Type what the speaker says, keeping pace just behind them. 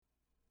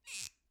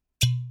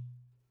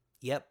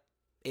Yep,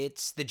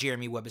 it's the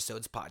Jeremy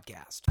Webbisodes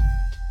podcast.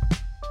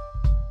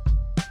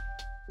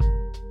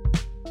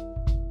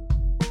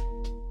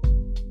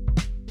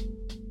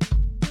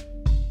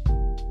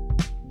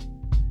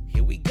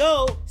 Here we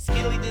go.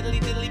 Skiddly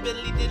diddly diddly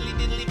biddly diddly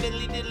diddly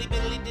biddly diddly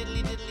biddly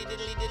diddly diddly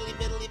diddly diddly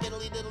biddly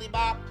biddly diddly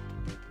bop.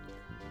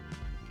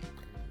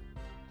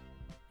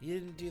 You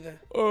didn't do the...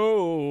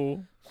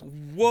 Oh.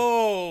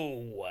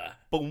 Whoa.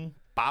 Boom,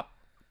 bop,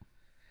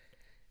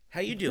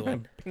 How you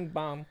doing? Ping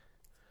bong.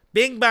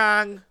 Bing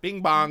bong.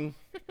 bing bong.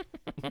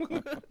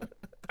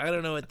 I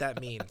don't know what that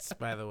means,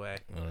 by the way.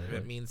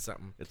 It means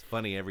something. It's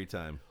funny every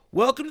time.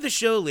 Welcome to the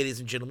show, ladies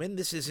and gentlemen.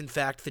 This is, in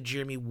fact, the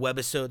Jeremy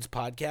Webisodes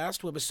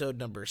podcast, Webisode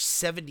number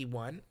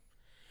 71.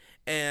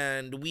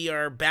 And we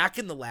are back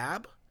in the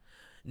lab.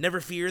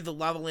 Never fear, the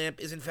lava lamp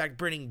is, in fact,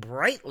 burning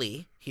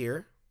brightly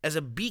here as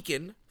a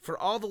beacon for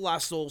all the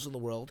lost souls in the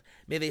world.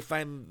 May they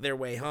find their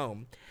way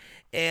home.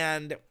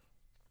 And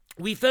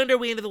we found our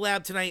way into the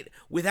lab tonight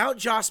without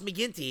Joss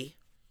McGinty.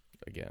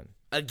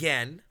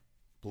 Again.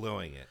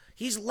 Blowing it.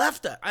 He's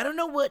left us. I don't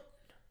know what...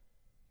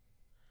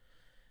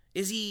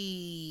 Is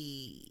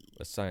he...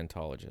 A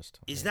Scientologist.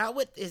 Is that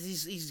what...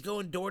 He's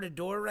going door to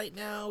door right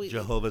now?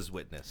 Jehovah's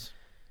Witness.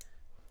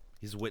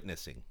 He's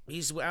witnessing.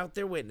 He's out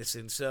there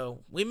witnessing, so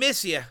we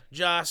miss you,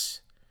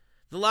 Joss.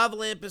 The lava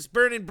lamp is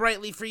burning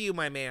brightly for you,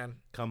 my man.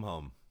 Come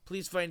home.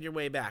 Please find your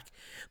way back.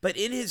 But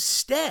in his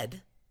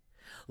stead,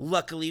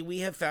 luckily, we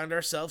have found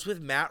ourselves with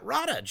Matt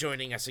Rodda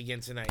joining us again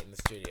tonight in the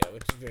studio,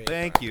 which is very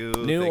Thank fun. you. New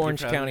Thank you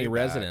Orange for having County me back.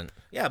 resident.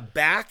 Yeah,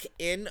 back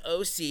in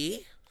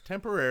OC.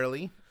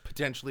 Temporarily,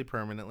 potentially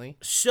permanently.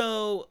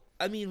 So,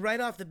 I mean, right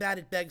off the bat,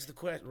 it begs the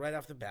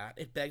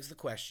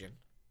question.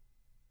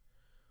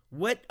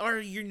 What are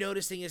you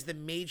noticing as the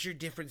major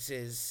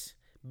differences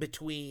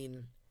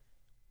between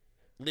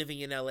living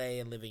in LA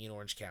and living in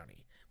Orange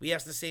County? We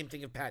asked the same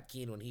thing of Pat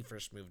Keene when he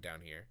first moved down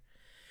here.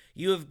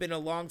 You have been a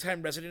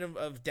longtime resident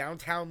of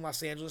downtown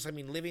Los Angeles. I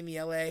mean, living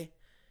the LA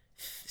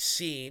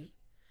scene,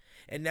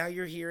 and now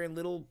you're here in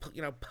little,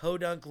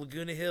 podunk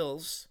Laguna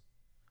Hills.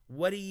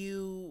 What are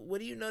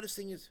you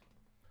noticing is?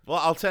 Well,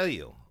 I'll tell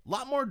you. A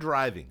lot more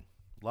driving.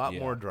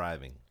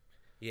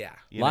 Yeah.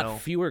 Yeah. A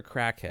lot fewer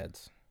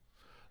crackheads.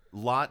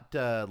 Lot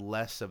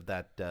less of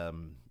that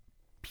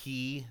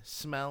pee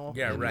smell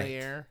in the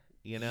air.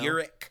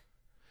 Uric.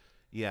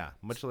 Yeah,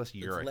 much less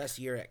uric. It's less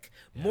uric.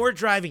 More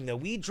driving, though.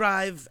 We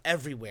drive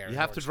everywhere. You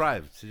have to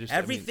drive. So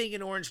Everything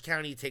in Orange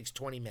County takes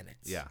 20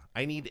 minutes. Yeah.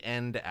 I need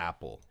end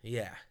apple.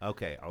 Yeah.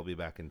 Okay, I'll be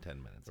back in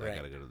 10 minutes. Right. I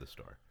got to go to the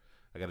store.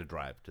 I got to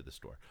drive to the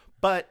store.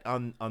 But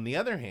on the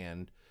other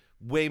hand,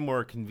 way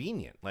more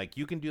convenient. Like,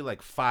 you can do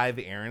like 5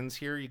 errands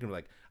here. You can be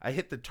like, I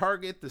hit the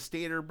Target, the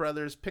Stater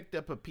Brothers, picked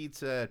up a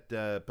pizza at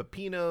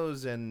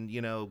Peppino's,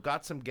 and,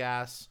 got some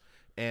gas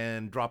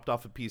and dropped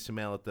off a piece of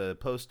mail at the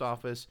post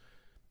office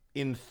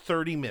in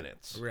 30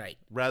 minutes. Right.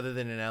 Rather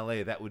than in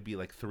LA, that would be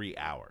like 3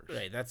 hours.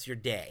 Right. That's your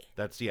day.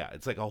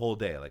 It's like a whole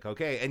day. Like,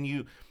 okay. And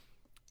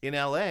in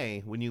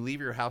LA, when you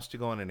leave your house to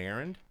go on an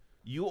errand,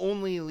 you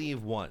only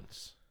leave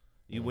once.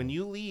 When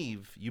you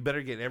leave, you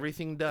better get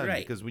everything done.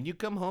 Right. Because when you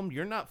come home,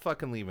 you're not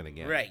fucking leaving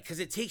again. Right. Because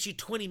it takes you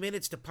 20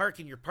 minutes to park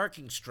in your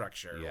parking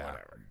structure or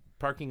whatever.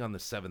 Parking on the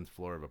 7th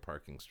floor of a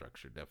parking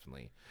structure,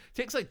 definitely. It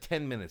takes like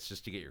 10 minutes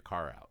just to get your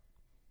car out.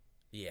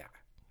 Yeah.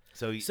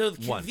 So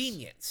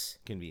convenience.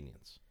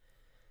 Convenience.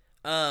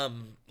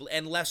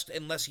 And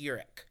less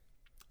uric.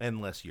 And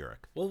less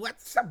uric. Well,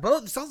 that's not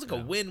both. It sounds like a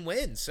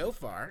win-win so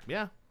far.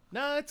 Yeah.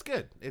 No, it's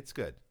good. It's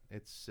good.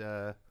 It's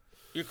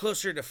You're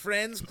closer to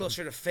friends,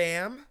 closer to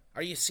fam.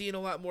 Are you seeing a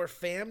lot more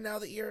fam now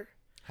that you're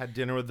had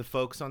dinner with the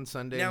folks on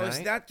Sunday night? Now, is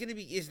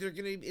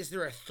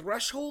there a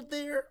threshold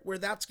there where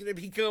that's gonna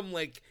become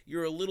like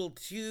you're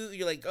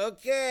like,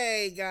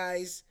 okay,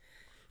 guys,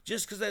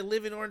 just because I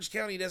live in Orange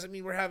County doesn't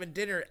mean we're having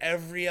dinner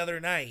every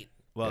other night.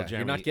 Well, Yeah,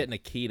 Jeremy, you're not getting a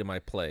key to my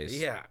place.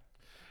 Yeah.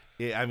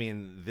 I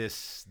mean,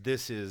 this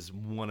is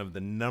one of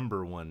the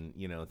number one,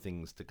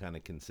 things to kind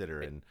of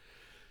consider. And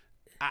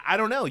I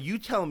don't know. You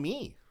tell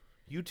me.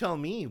 You tell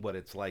me what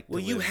it's like.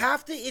 Well, you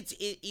have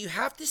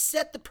to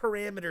set the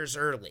parameters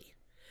early.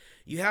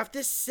 You have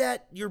to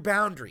set your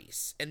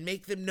boundaries and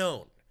make them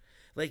known.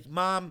 Like,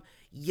 Mom,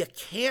 you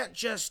can't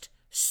just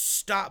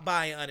stop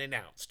by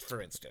unannounced,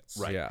 for instance.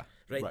 Right. Yeah.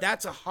 Right. Right.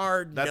 That's a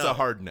hard no. That's a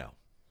hard no.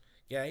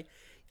 Okay.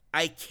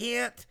 I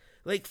can't,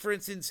 like, for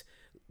instance,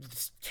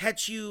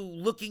 catch you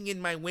looking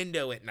in my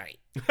window at night.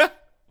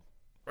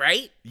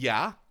 Right?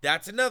 Yeah.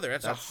 That's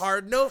a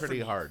hard no for me.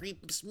 pretty hard. It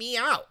creeps me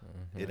out.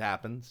 It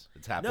happens.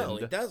 It's happened. No,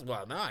 it does.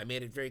 Well, no, I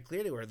made it very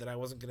clear to her that I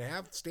wasn't going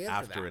to stand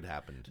for that. After it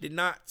happened. Did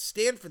not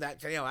stand for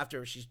that.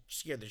 After she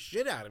scared the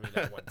shit out of me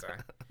that one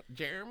time.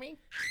 Jeremy?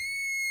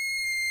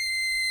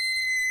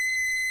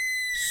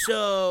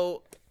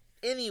 So,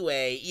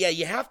 anyway, yeah,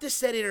 you have to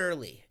set it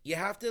early. You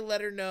have to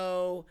let her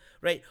know,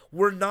 right?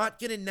 We're not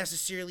going to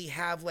necessarily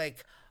have,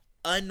 like,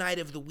 a night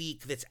of the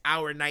week that's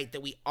our night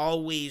that we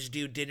always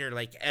do dinner,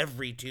 like,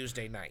 every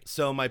Tuesday night.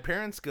 So my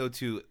parents go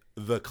to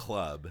the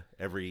club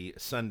every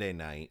Sunday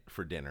night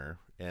for dinner,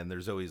 and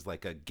there's always,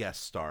 like, a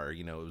guest star.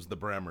 It was the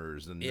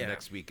Bremers, and the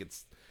next week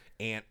it's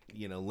Aunt,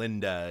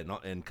 Linda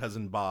and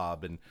cousin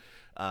Bob, and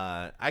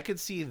I could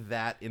see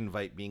that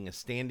invite being a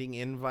standing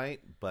invite,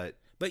 but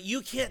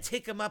you can't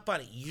take them up on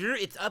it.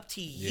 It's up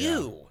to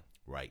you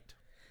right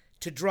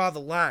to draw the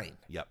line.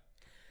 Yep.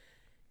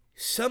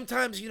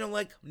 Sometimes,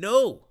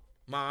 no,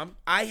 Mom,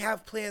 I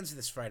have plans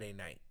this Friday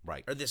night.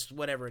 Right. Or this,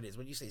 whatever it is.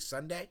 What do you say,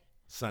 Sunday?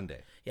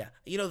 Sunday. Yeah.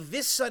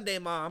 This Sunday,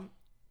 Mom,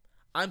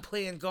 I'm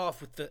playing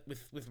golf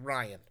with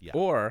Ryan. Yeah.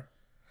 Or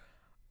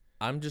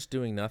I'm just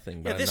doing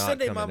nothing, but this I'm not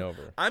Sunday, coming Mom,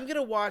 over. I'm going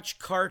to watch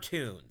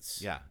cartoons.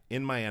 Yeah,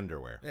 in my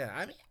underwear.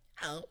 Yeah,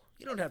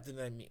 you don't have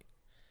to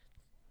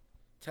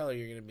tell her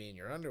you're going to be in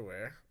your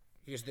underwear,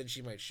 because then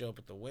she might show up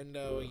at the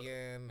window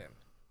again, and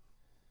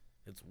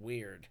it's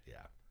weird.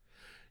 Yeah.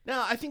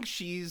 No, I think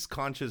she's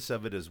conscious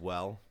of it as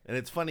well. And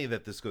it's funny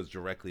that this goes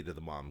directly to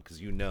the mom, because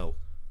you know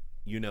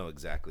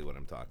exactly what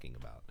I'm talking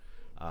about.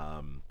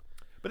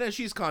 But as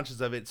she's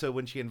conscious of it, so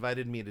when she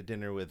invited me to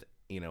dinner with,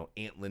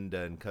 Aunt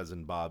Linda and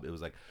cousin Bob, it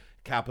was like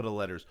capital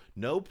letters,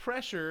 no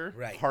pressure,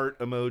 right. Heart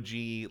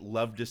emoji,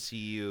 love to see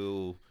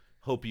you,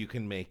 hope you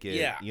can make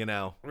it,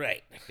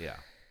 Right. Yeah,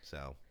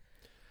 so.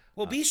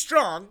 Well, be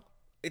strong.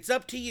 It's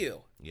up to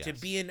you Yes. to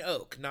be an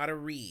oak, not a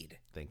reed.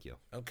 Thank you.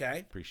 Okay?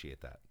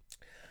 Appreciate that.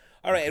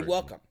 All right, and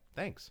welcome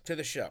Thanks. to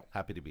the show.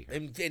 Happy to be here.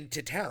 And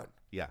to town.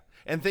 Yeah.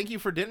 And thank you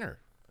for dinner.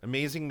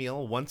 Amazing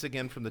meal once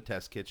again from the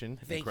test kitchen.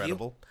 Thank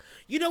Incredible.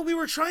 you. We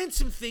were trying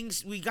some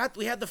things. We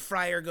had the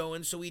fryer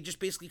going, so we just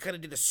basically kind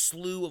of did a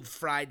slew of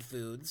fried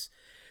foods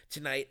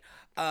tonight.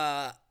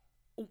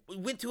 We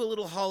went to a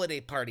little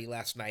holiday party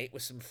last night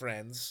with some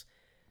friends.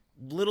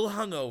 Little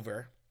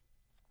hungover.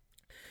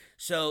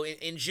 So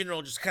in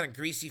general, just kind of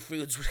greasy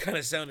foods were kind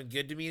of sounding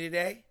good to me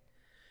today.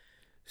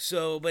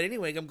 So, but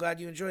anyway, I'm glad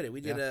you enjoyed it. We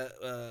did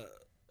a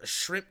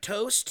shrimp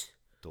toast.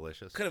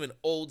 Delicious. Kind of an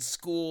old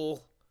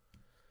school.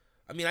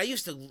 I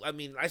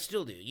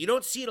still do. You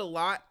don't see it a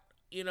lot,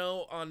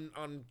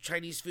 on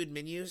Chinese food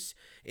menus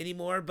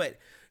anymore, but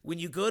when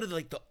you go to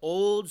the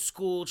old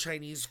school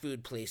Chinese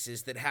food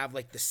places that have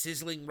the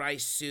sizzling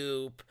rice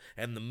soup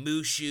and the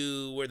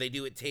mushu where they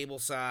do it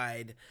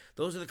tableside,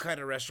 those are the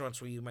kind of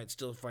restaurants where you might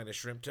still find a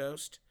shrimp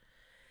toast.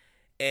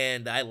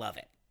 And I love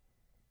it.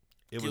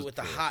 Do it with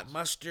the hot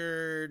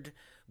mustard.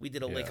 We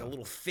did a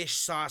little fish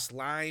sauce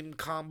lime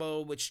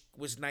combo, which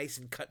was nice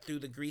and cut through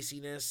the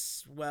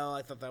greasiness. Well,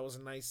 I thought that was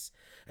a nice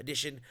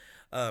addition.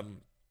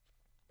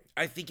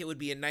 I think it would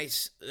be a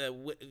nice.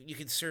 You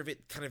could serve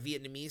it kind of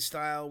Vietnamese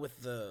style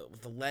with the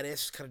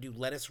lettuce. Kind of do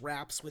lettuce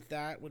wraps with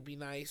that would be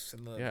nice.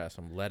 And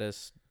some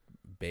lettuce,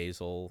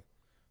 basil,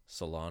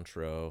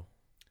 cilantro,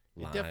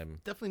 lime.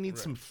 Definitely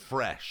needs some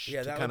fresh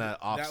to that kind of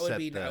offset. That would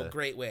be a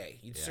great way.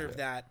 You'd serve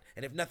that,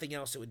 and if nothing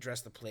else, it would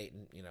dress the plate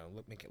and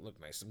make it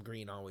look nice. Some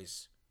green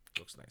always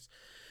looks nice.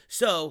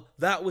 So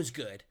that was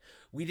good.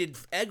 We did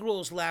egg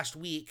rolls last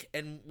week,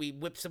 and we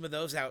whipped some of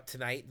those out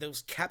tonight.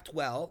 Those kept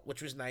well,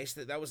 which was nice.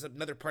 That was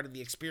another part of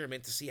the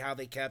experiment to see how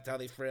they kept, how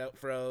they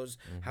froze,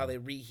 how they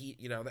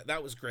reheat.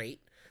 That was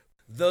great.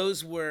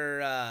 Those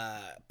were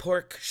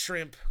pork,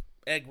 shrimp,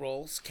 egg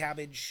rolls,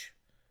 cabbage,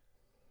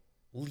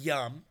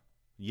 yum.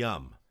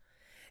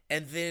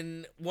 And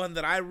then one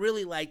that I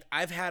really liked,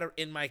 I've had it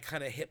in my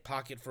kind of hip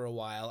pocket for a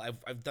while.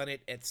 I've done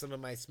it at some of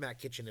my Smack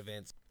Kitchen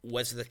events.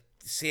 Was the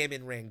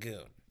salmon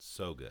rangoon.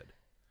 So good.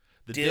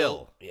 The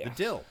dill. Yeah.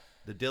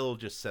 The dill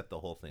just set the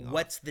whole thing off.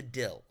 What's the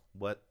dill?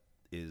 What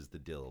is the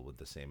dill with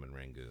the salmon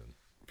rangoon?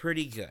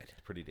 Pretty good.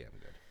 Pretty damn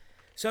good.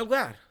 So I'm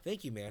glad.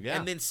 Thank you, man. Yeah.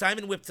 And then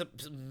Simon whipped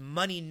up some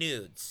money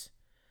nudes.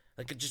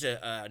 Just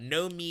a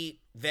no meat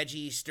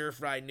veggie stir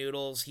fried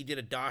noodles. He did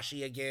a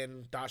dashi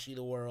again. Dashi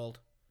the world.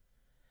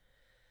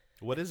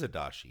 What is a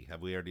dashi?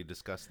 Have we already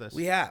discussed this?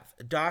 We have.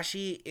 A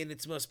dashi in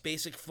its most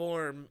basic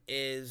form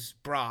is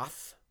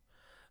broth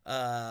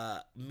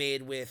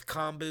made with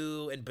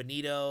kombu and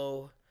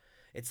bonito.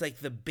 It's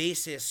the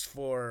basis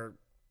for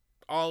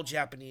all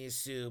Japanese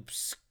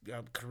soups,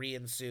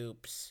 Korean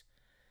soups,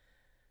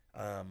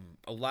 a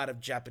lot of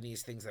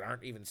Japanese things that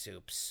aren't even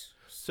soups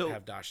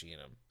have dashi in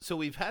them. So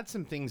we've had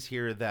some things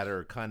here that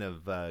are kind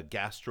of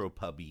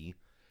gastropubby,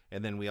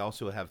 and then we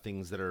also have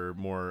things that are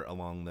more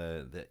along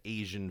the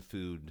Asian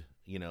food,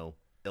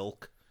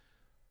 ilk.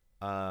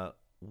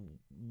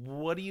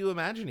 What are you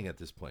imagining at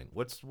this point?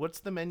 What's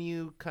the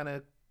menu kind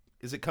of?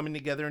 Is it coming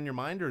together in your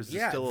mind, or is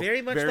it still very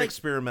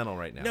experimental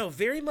right now? No,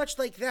 very much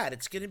like that.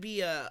 It's going to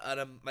be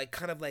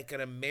kind of like an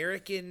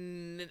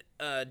American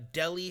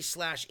deli /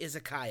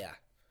 izakaya.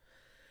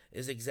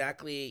 Is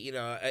exactly,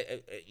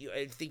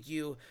 I think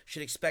you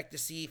should expect to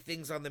see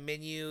things on the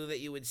menu that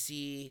you would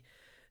see,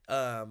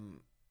 like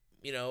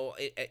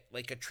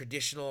a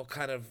traditional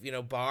kind of,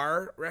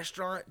 bar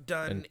restaurant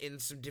done in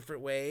some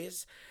different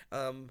ways.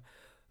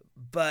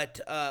 But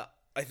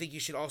I think you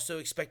should also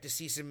expect to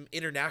see some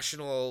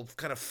international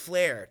kind of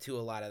flair to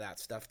a lot of that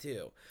stuff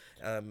too.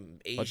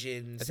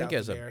 Asian, I South think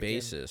as American. a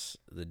basis,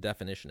 the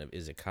definition of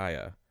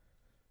izakaya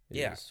is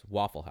Yeah.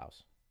 Waffle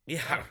House.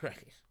 Yeah,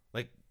 right.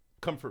 Like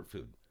comfort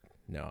food.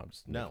 No, I'm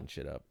just making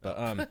shit up.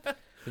 But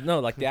No,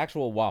 like the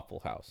actual Waffle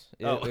House.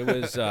 Oh. It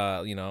was,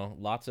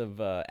 lots of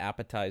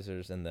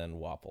appetizers and then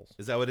waffles.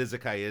 Is that what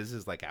izakaya is?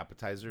 Is like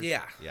appetizers?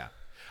 Yeah. Yeah.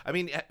 I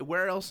mean,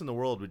 where else in the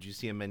world would you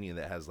see a menu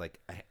that has like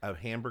a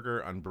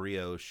hamburger on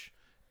brioche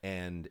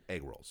and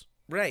egg rolls?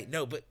 Right.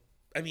 No, but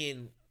I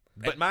mean,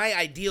 at my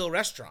ideal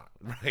restaurant.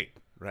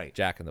 Right.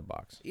 Jack in the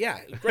Box. Yeah,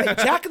 right.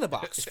 Jack in the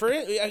Box.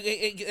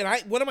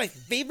 One of my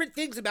favorite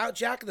things about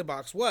Jack in the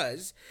Box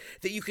was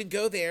that you can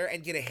go there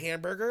and get a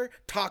hamburger,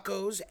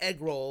 tacos, egg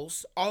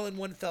rolls, all in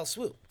one fell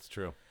swoop. It's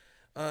true.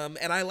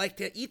 And I like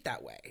to eat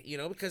that way,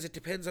 because it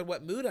depends on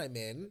what mood I'm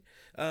in.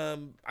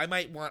 I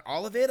might want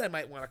all of it. I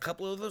might want a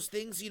couple of those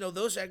things.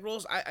 Those egg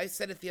rolls, I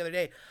said it the other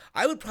day.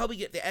 I would probably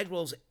get the egg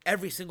rolls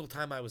every single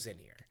time I was in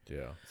here.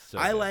 Yeah. So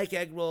I good. like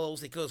egg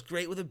rolls. It goes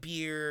great with a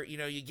beer.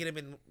 You get them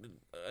in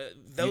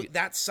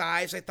that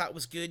size. I thought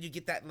was good. You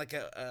get that in like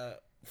a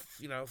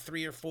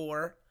 3 or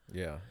 4.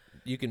 Yeah.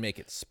 You can make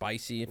it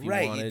spicy if you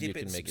Right, wanted. you You dip it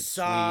can in make it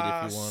some sweet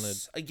if you sauce. wanted.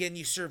 Again,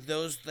 you serve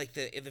those like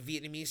the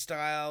Vietnamese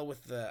style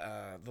with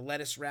the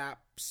lettuce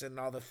wraps and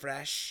all the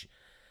fresh,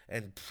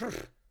 and I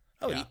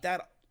would Yeah. eat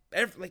that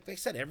like I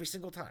said every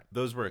single time.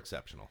 Those were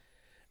exceptional.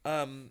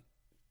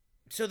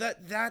 So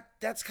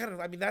that's kind of,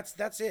 I mean,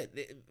 that's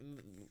it.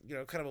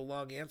 Kind of a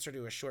long answer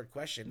to a short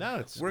question. No,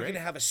 it's We're great.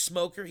 gonna have a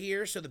smoker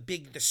here, so the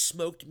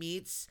smoked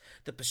meats,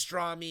 the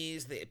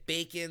pastrami's, the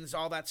bacons,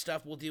 all that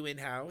stuff we'll do in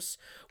house.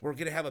 We're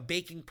gonna have a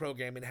baking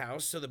program in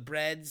house, so the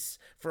breads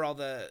for all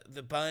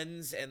the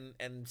buns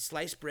and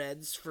sliced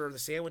breads for the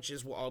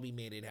sandwiches will all be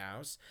made in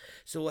house.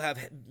 So we'll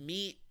have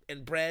meat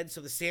and bread, so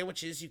the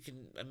sandwiches you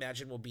can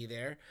imagine will be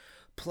there,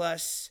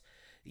 plus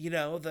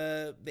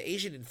the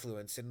Asian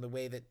influence and the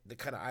way that the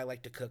kind of I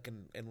like to cook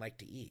and like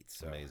to eat.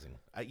 So. Amazing.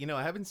 I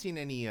haven't seen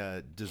any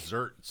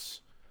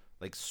desserts,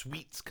 like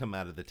sweets, come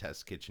out of the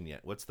test kitchen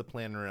yet. What's the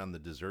plan around the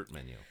dessert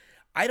menu?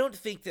 I don't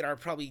think that our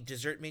probably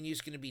dessert menu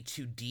is going to be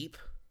too deep.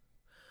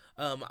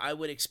 I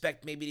would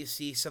expect maybe to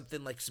see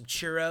something like some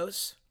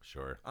churros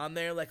Sure. on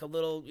there, like a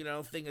little,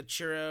 thing of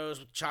churros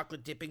with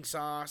chocolate dipping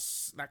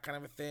sauce, that kind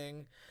of a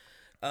thing.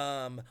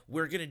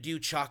 We're going to do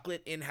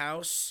chocolate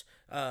in-house,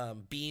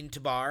 bean to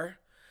bar.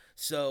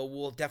 So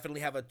we'll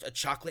definitely have a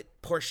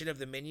chocolate portion of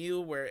the menu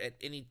where at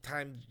any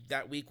time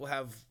that week we'll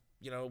have,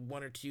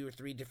 1 or 2 or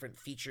 3 different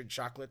featured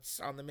chocolates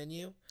on the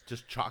menu.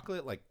 Just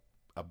chocolate, like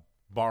a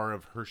bar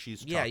of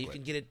Hershey's chocolate. Yeah, you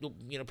can get it,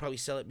 probably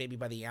sell it maybe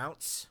by the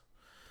ounce.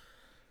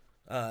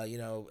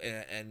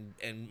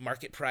 And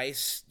market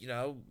price,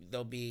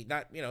 there'll be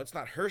not, it's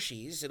not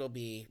Hershey's, it'll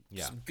be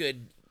some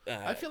good.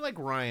 I feel like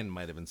Ryan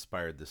might have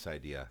inspired this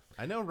idea.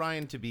 I know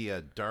Ryan to be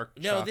a dark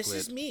No, chocolate. this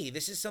is me.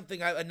 This is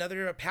something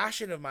another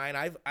passion of mine.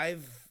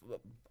 I've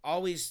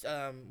always,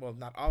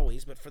 not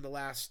always, but for the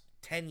last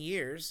 10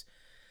 years,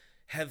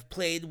 have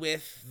played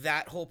with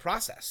that whole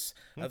process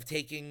of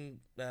taking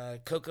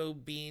cocoa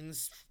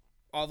beans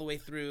all the way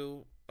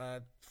through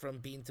from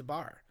bean to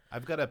bar.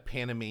 I've got a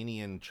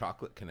Panamanian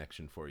chocolate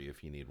connection for you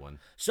if you need one.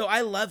 So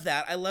I love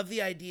that. I love the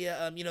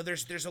idea.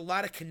 There's a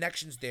lot of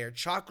connections there.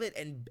 Chocolate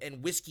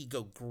and whiskey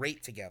go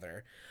great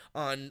together.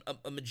 On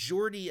a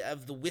majority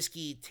of the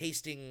whiskey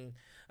tasting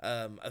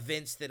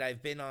events that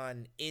I've been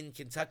on in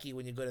Kentucky,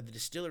 when you go to the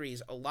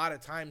distilleries, a lot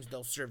of times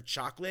they'll serve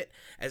chocolate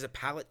as a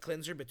palate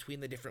cleanser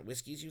between the different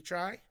whiskeys you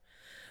try.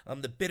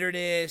 The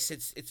bitterness,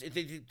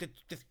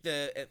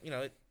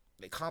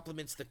 it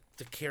complements the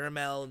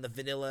caramel and the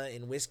vanilla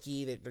in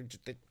whiskey.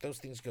 Those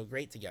things go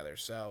great together.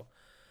 So,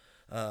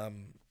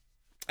 and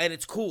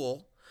it's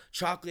cool.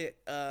 Chocolate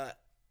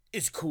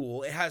is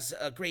cool. It has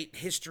a great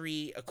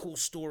history, a cool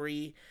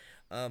story,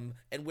 and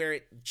where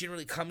it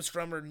generally comes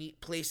from are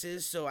neat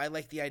places. So I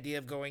like the idea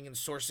of going and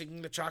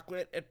sourcing the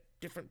chocolate at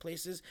different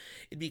places.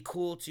 It'd be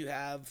cool to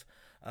have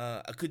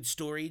a good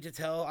story to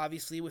tell,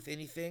 obviously, with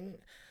anything.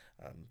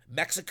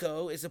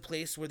 Mexico is a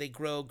place where they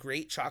grow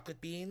great chocolate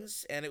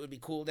beans, and it would be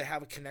cool to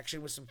have a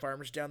connection with some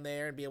farmers down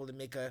there and be able to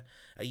make a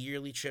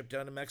yearly trip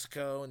down to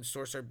Mexico and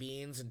source our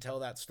beans and tell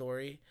that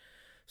story.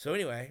 So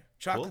anyway,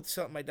 chocolate's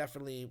something I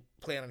definitely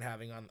plan on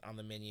having on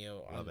the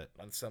menu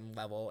on some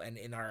level, and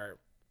in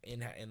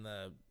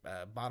the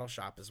bottle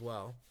shop as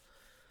well.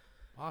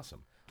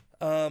 Awesome.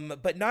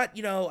 But not,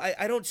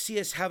 I don't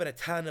see us having a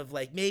ton of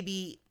like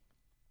maybe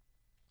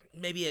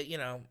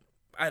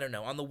I don't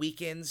know. On the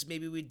weekends,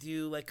 maybe we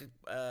do like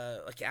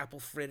apple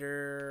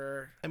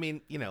fritter. I mean,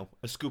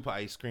 a scoop of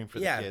ice cream for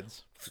the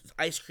kids.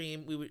 Ice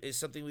cream is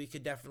something we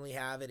could definitely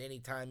have at any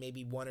time.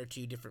 Maybe 1 or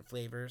 2 different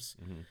flavors.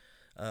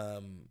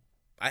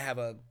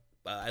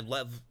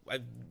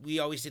 We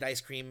always did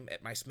ice cream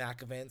at my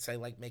Smack events. I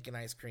like making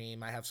ice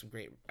cream. I have some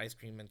great ice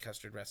cream and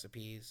custard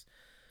recipes.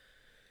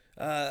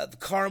 The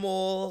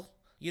caramel.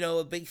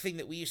 A big thing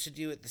that we used to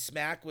do at the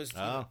Smack was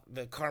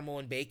the caramel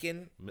and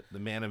bacon. The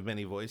man of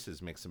many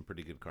voices makes some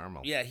pretty good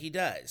caramel. Yeah, he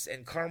does.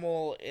 And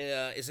caramel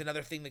is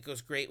another thing that goes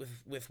great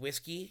with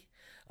whiskey.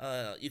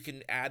 You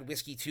can add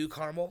whiskey to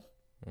caramel,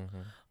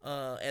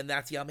 and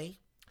that's yummy.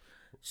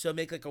 So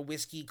make like a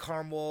whiskey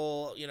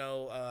caramel,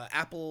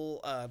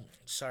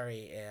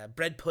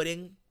 bread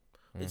pudding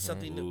It's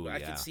something that Ooh, I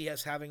yeah. could see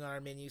us having on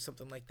our menu,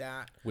 something like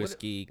that.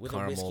 Whiskey, With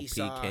caramel, a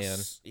whiskey pecan.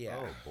 sauce. Yeah.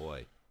 Oh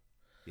boy,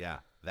 yeah,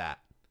 that.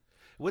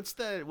 What's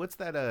that?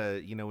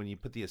 When you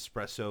put the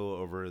espresso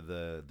over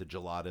the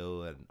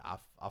gelato and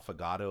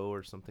affogato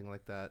or something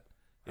like that.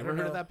 You I ever don't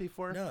heard of know. that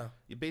before? No.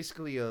 You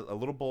basically a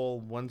little bowl,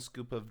 1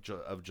 scoop of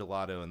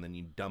gelato, and then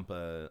you dump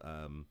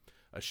a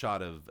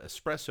shot of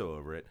espresso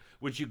over it,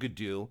 which you could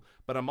do.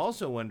 But I'm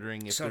also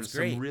wondering if Sounds there's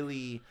great. some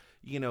really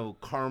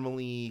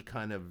caramely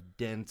kind of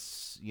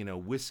dense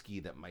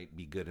whiskey that might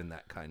be good in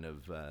that kind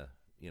of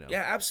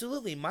Yeah,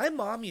 absolutely. My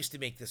mom used to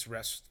make this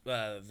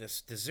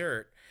this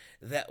dessert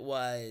that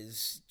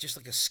was just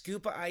like a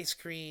scoop of ice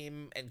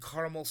cream and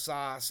caramel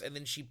sauce, and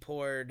then she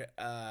poured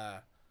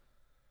I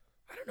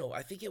don't know.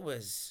 I think it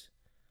was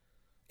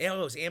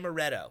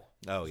amaretto.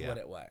 Oh, is yeah. what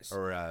it was.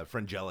 or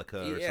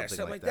frangelica or Yeah,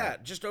 something like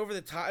that. Just over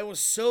the top. It was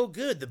so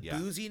good. The Yeah.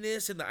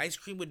 booziness and the ice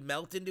cream would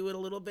melt into it a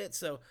little bit.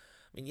 So, I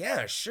mean,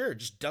 yeah, sure.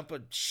 Just dump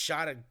a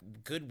shot of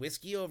good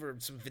whiskey over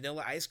some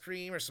vanilla ice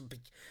cream or some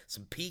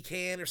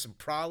pecan or some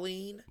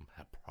praline.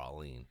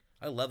 Praline.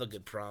 I love a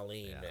good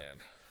praline, Yeah. man.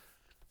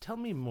 Tell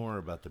me more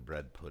about the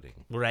bread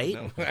pudding. Right?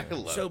 I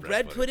love So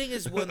bread pudding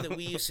is one that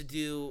we used to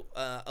do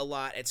a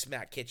lot at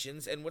Smack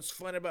Kitchens. And what's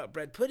fun about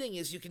bread pudding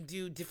is you can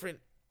do different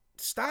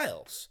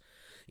styles.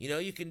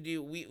 You can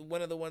do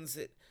one of the ones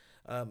that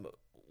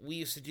we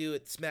used to do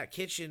at Smack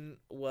Kitchen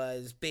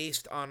was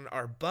based on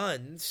our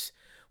buns,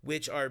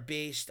 which are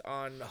based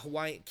on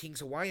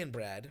King's Hawaiian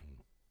bread.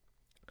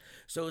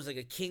 So it was like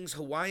a King's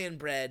Hawaiian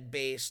bread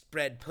based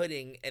bread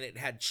pudding, and it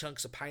had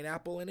chunks of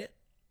pineapple in it.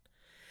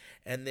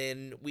 And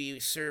then we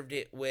served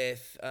it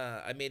with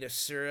I made a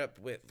syrup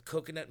with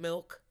coconut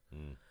milk,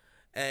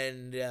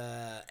 and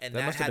That that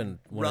must have had been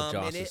one of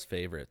rum in Joss's it.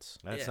 favorites.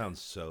 That Yeah.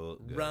 sounds so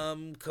good.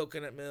 Rum,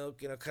 coconut milk,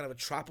 kind of a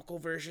tropical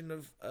version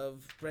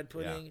of bread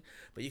pudding.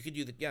 But you could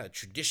do the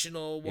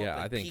traditional one, Yeah,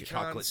 like I think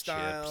pecan chocolate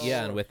style. chips.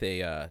 Yeah, and with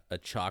a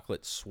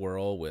chocolate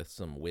swirl with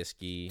some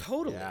whiskey.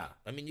 Totally. Yeah.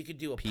 I mean, you could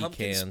do a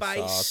pumpkin Pecan spice.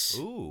 sauce.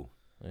 Ooh,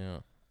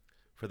 Yeah.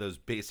 for those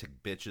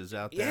basic bitches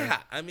out there.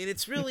 Yeah, I mean,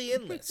 it's really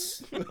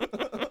endless.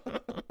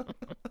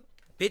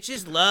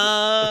 Bitches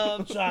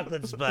love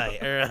chocolate spice.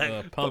 All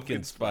right.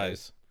 Pumpkin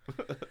spice.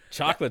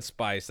 Chocolate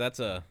spice. That's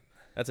a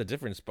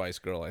different Spice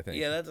Girl, I think.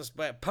 Yeah, that's a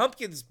spice.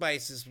 Pumpkin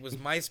spices was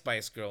my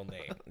Spice Girl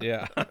name.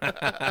 Yeah.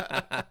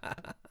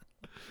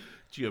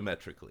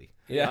 Geometrically.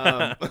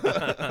 Yeah.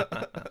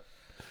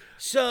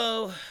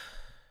 So,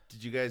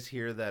 Did you guys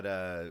hear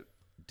that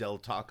Del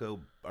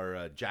Taco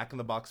or Jack in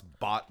the Box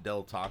bought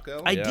Del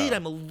Taco? I Yeah. did.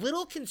 I'm a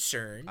little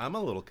concerned. I'm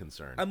a little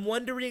concerned. I'm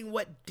wondering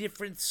what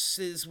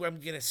differences I'm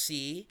going to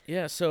see.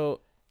 Yeah,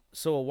 so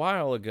a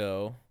while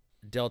ago,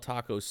 Del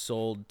Taco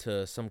sold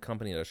to some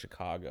company out of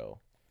Chicago.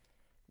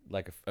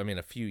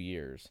 A few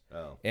years.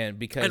 Oh. And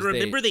because And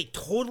remember, they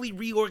totally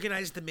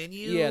reorganized the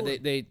menu? Yeah,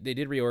 they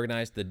did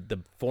reorganize the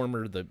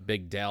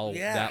Big Del.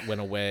 Yeah. That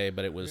went away,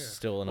 but it was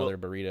still another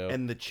burrito.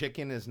 And the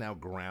chicken is now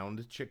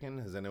ground chicken.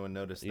 Has anyone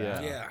noticed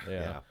that?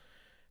 Yeah.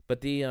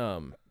 But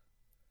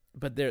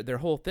their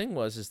whole thing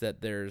is that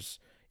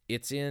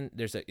it's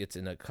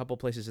in a couple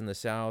places in the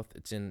South.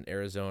 It's in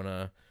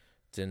Arizona,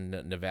 it's in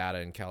Nevada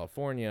and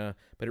California,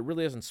 but it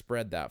really hasn't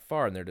spread that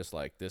far. And they're just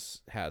like,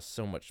 this has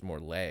so much more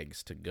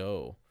legs to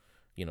go,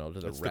 to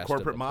the It's rest the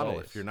corporate of the model.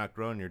 place. If you're not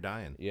growing, you're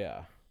dying.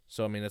 Yeah.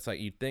 So I mean, it's like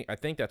I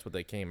think that's what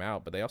they came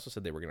out, but they also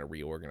said they were going to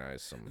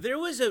reorganize some. There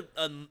was a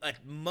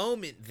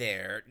moment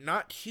there,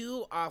 not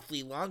too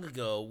awfully long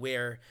ago,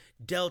 where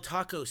Del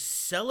Taco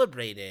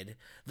celebrated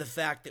the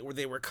fact that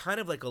they were kind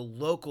of like a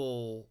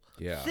local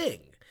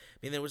thing. I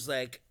mean, there was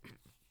like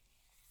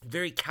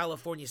very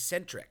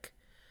California-centric,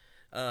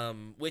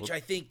 which I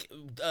think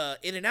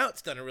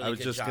In-N-Out's done a really good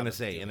job. I was just going to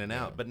say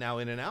In-N-Out, but now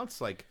In-N-Out's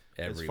like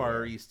as Everywhere.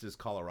 far east as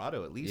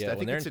Colorado, at least. Yeah, I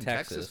think they're it's in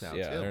Texas now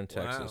Yeah, too. they're in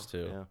Texas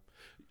too. Yeah.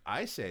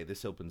 I say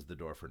this opens the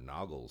door for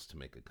Noggles to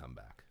make a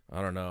comeback.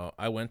 I don't know.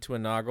 I went to a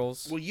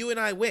Noggles. Well, you and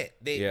I went.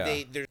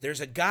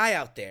 There's a guy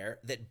out there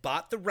that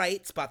bought the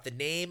rights, bought the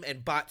name,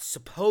 and bought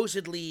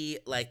supposedly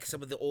like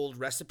some of the old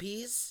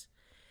recipes.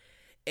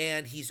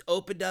 And he's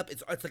opened up.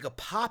 It's like a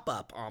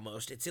pop-up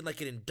almost. It's in like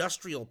an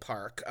industrial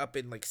park up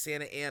in like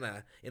Santa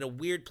Ana in a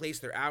weird place.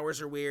 Their hours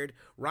are weird.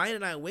 Ryan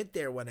and I went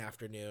there one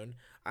afternoon.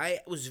 I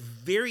was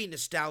very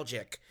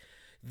nostalgic.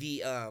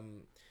 The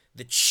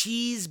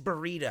cheese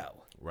burrito.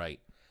 Right.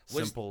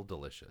 Simple,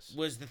 delicious.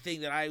 Was the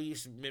thing that I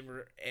used to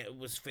remember. It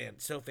was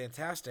so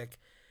fantastic.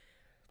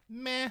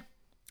 Meh.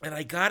 And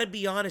I gotta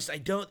be honest,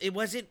 it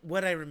wasn't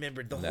what I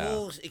remembered. The No.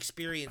 whole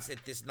experience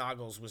at this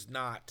Noggles was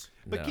not.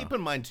 But No. keep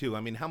in mind too,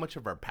 I mean, how much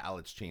of our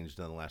palates changed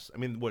in the last,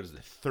 what is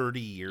it, 30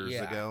 years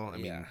Yeah, ago? I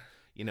yeah.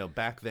 mean,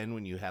 back then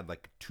when you had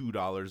like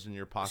 $2 in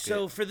your pocket.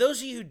 So for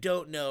those of you who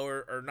don't know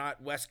or are not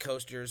West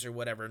Coasters or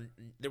whatever,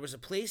 there was a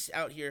place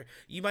out here,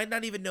 you might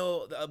not even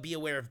be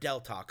aware of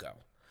Del Taco.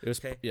 It was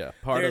Okay.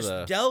 part There's of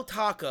the Del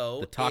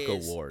Taco. the Taco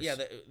is- Wars. Yeah,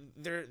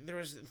 there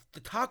was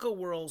the Taco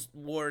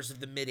Wars of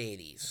the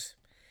mid-'80s.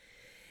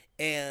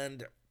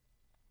 And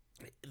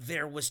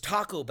There was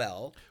Taco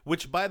Bell.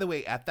 Which, by the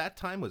way, at that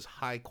time was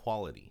high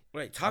quality.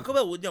 Right, Taco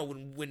Bell. No,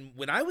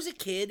 when I was a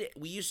kid,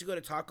 we used to go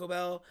to Taco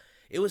Bell.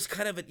 It was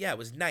kind of it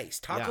was nice.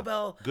 Taco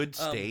Bell, good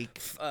steak,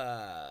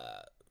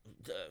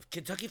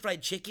 Kentucky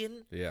Fried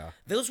Chicken. Yeah,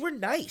 those were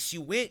nice.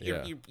 You went,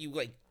 you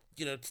like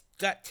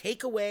got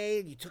takeaway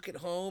and you took it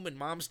home, and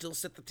Mom still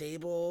set the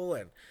table,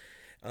 and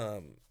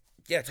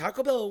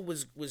Taco Bell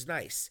was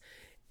nice.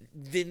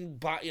 Then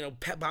bought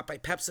by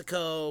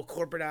PepsiCo,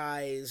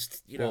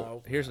 corporatized.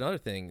 Well, here's another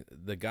thing: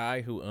 the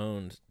guy who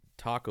owned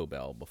Taco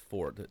Bell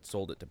before that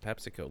sold it to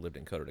PepsiCo lived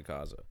in Coto de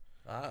Caza.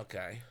 Ah,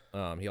 okay.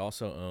 He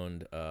also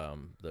owned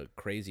the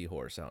Crazy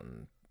Horse out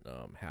in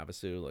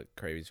Havasu, like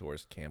Crazy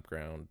Horse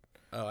Campground.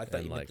 Oh, I thought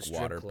and you meant like the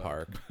strip water club.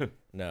 park.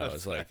 No, it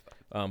was like,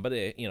 but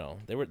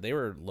they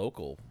were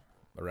local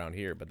around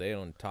here, but they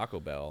owned Taco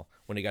Bell.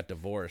 When he got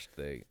divorced,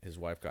 his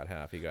wife got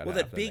half, he got half.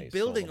 That and big they sold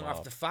building them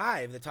off the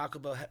 5, the Taco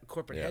Bell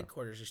corporate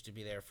headquarters used to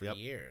be there for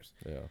years.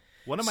 Yeah.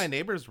 One of my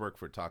neighbors worked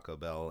for Taco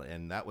Bell,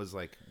 and that was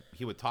like,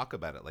 he would talk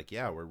about it like,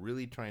 we're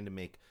really trying to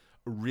make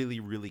a really,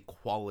 really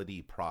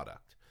quality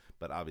product.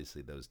 But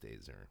obviously, those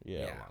days are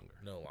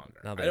No longer.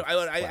 Now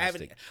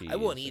I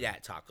won't eat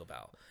at Taco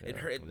Bell. It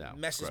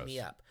messes gross. me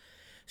up.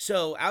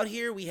 So out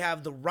here we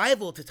have the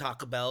rival to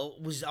Taco Bell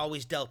was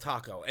always Del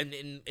Taco, and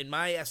in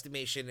my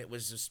estimation, it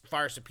was a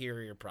far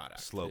superior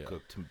product. Slow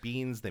cooked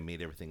beans. They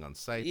made everything on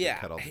site. Yeah,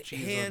 they cut all the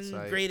cheese hand on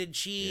site. grated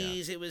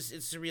cheese. Yeah.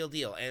 It's the real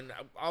deal, and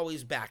I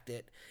always backed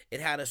it.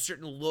 It had a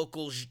certain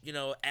local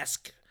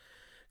esque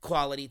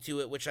quality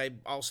to it, which I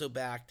also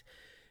backed.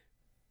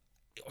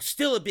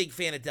 Still a big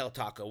fan of Del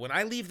Taco. When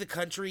I leave the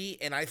country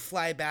and I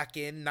fly back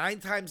in, 9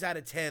 times out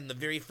of 10, the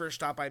very first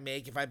stop I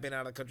make, if I've been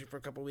out of the country for a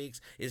couple of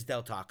weeks, is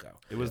Del Taco.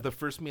 It was the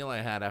first meal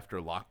I had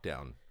after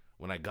lockdown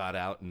when I got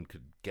out and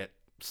could get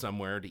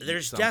somewhere to eat something.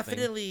 There's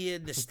definitely a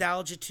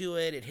nostalgia to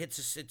it.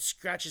 It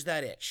scratches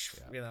that itch.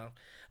 Yeah.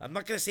 I'm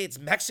not gonna say it's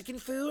Mexican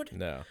food,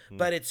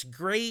 but it's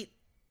great.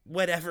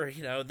 Whatever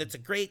that's a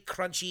great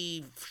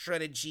crunchy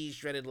shredded cheese,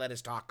 shredded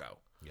lettuce taco.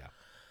 Yeah.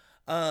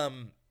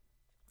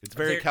 It's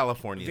very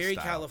California style. Very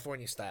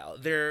California style.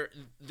 There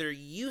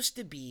used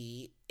to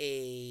be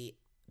a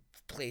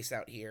place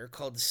out here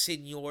called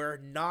Senor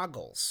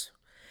Noggles,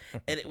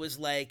 and it was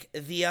like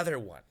the other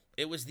one.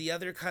 It was the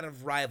other kind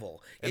of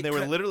rival. And they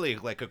were literally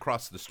like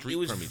across the street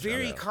from each other. It was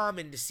very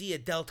common to see a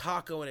Del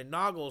Taco and a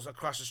Noggles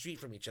across the street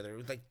from each other. It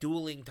was like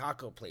dueling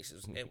taco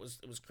places. It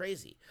was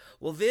crazy.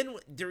 Well, then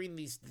during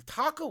these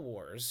taco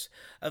wars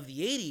of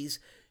the 80s,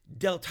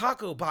 Del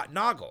Taco bought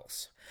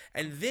Noggles.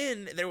 And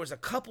then there was a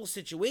couple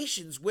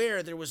situations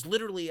where there was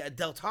literally a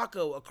Del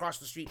Taco across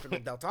the street from the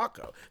Del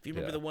Taco. If you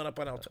remember the one up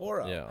on El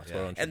Toro.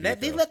 And that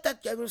they let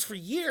that go for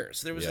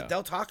years. There was a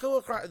Del Taco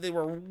across. They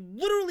were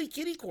literally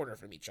kitty corner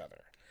from each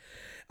other.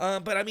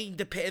 But I mean,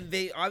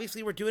 they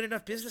obviously were doing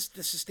enough business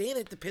to sustain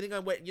it, depending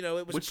on what it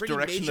was. Which a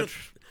pretty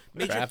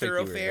major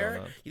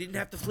thoroughfare. You didn't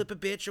have to flip a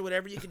bitch or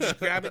whatever. You could just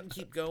grab it and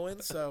keep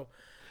going. So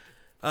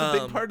it's a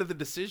big part of the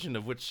decision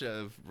of which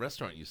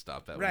restaurant you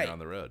stop at when you're on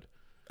the road.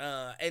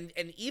 And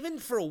even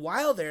for a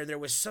while there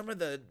was some of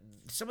the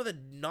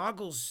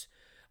Noggles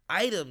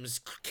items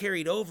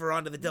carried over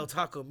onto the Del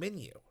Taco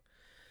menu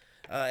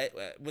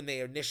when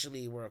they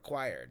initially were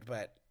acquired,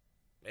 but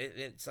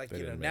it's like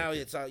now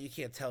it's all, you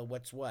can't tell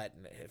what's what,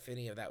 and if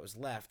any of that was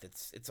left,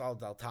 it's all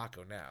Del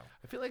Taco now.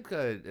 I feel like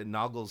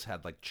Noggles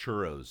had like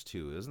churros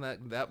too,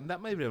 isn't that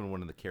might have been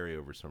one of the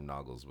carryovers from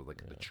Noggles with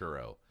like the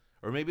churro.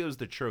 Or maybe it was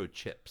the churro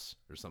chips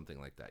or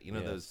something like that.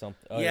 Those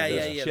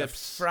chips, the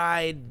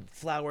fried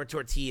flour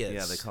tortillas.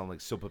 Yeah, they call them like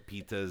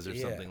sopapitas or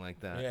something like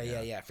that.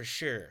 Yeah, for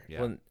sure.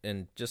 Yeah. Well,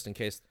 and just in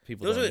case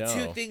people those don't are the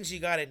know, 2 things you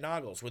got at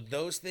Noggles, with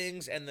those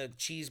things and the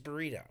cheese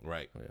burrito.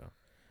 Right.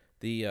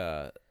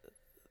 Yeah.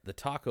 The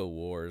taco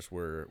wars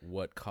were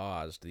what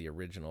caused the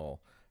original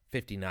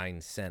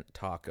 59-cent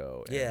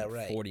taco and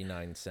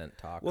 49-cent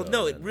taco. Well,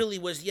 no, it really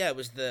was. Yeah, it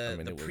was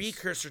the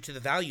precursor to the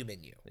value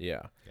menu.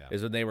 Yeah,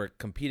 is when they were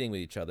competing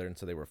with each other, and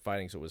so they were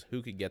fighting. So it was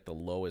who could get the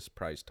lowest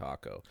price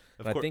taco.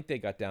 And I think they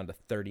got down to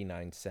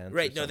 39 cents.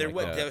 Right. No, there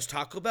was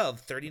Taco Bell,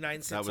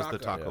 39 cents. That was the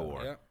taco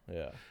war.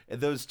 Yeah. And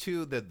those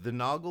two, the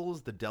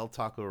Noggles, the Del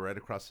Taco, right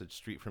across the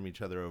street from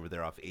each other over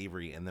there off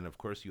Avery, and then of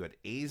course you had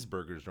A's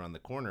Burgers around the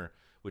corner,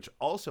 which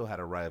also had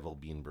a rival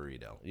bean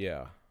burrito.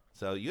 Yeah.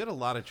 So you had a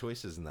lot of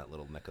choices in that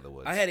little neck of the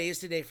woods. I had A's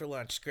today for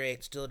lunch. It's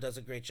great. Still does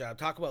a great job.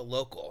 Talk about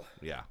local.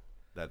 Yeah,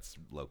 that's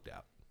loked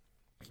out.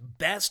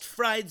 Best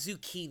fried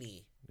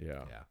zucchini.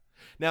 Yeah.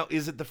 Now,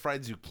 is it the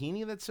fried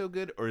zucchini that's so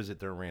good, or is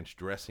it their ranch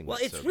dressing? Well,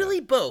 that's it's so really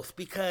good? both,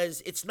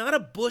 because it's not a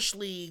Bush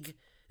League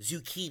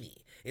zucchini.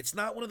 It's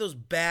not one of those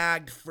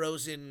bagged,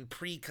 frozen,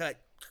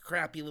 pre-cut,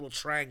 crappy little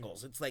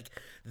triangles. It's like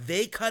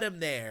they cut them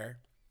there.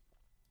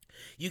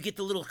 You get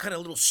the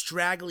little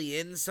straggly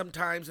ends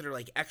sometimes that are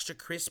like extra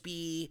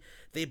crispy.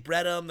 They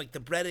bread them, like the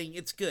breading.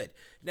 It's good.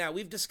 Now,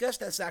 we've discussed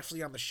this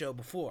actually on the show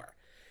before.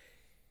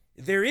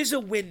 There is a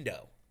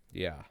window.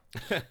 Yeah.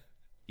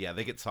 Yeah,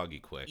 they get soggy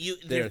quick.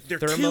 They're too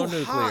hot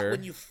thermonuclear.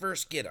 when you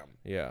first get them.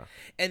 Yeah.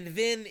 And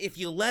then if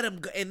you let them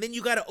go, and then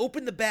you got to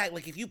open the bag.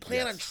 Like if you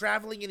plan on Yes.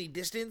 traveling any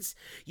distance,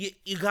 you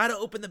got to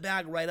open the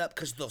bag right up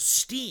because they'll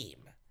steam,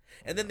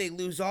 and then they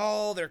lose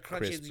all their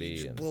crunchiness. And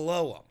you just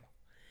blow them.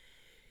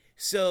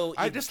 So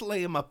I just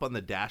lay them up on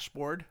the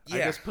dashboard. I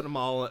Yeah. just put them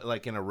all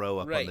like in a row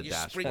up on the you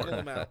dashboard. sprinkle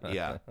them out.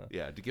 Yeah,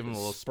 to give them a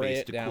little Spray space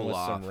it to down cool with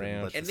off. some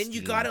ranch. let And the then you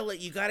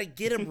steam- gotta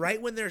get them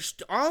right when they're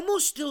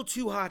almost still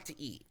too hot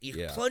to eat. You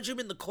Yeah. plunge them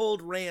in the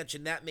cold ranch,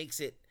 and that makes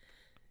it,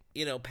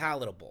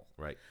 palatable.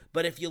 Right.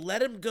 But if you let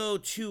them go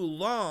too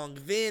long,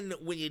 then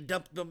when you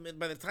dump them,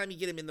 by the time you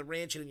get them in the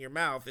ranch and in your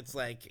mouth, it's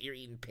like you're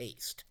eating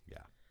paste. Yeah.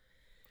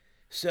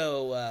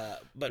 So,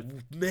 but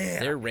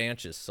man, Their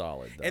ranch is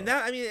solid, though. and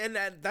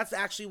that's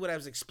actually what I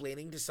was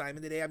explaining to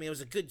Simon today. I mean, it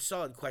was a good,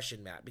 solid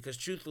question, Matt, because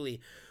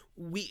truthfully,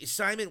 we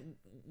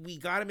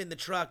got him in the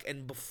truck,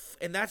 and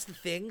that's the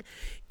thing,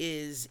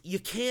 is you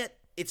can't.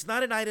 It's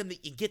not an item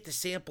that you get to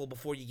sample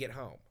before you get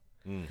home.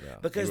 Yeah.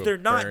 Because You they're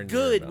will not burn your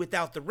good mouth.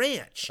 without the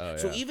ranch. Oh,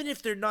 So yeah. even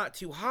if they're not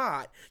too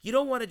hot, you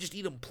don't want to just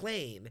eat them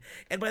plain.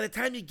 And by the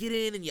time you get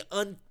in and you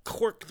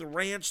uncork the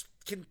ranch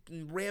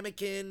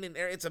ramekin, and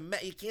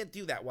you can't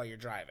do that while you're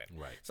driving.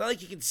 Right. It's not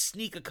like you can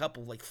sneak a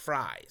couple like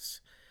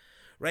fries.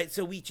 Right,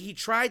 so he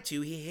tried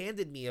to. He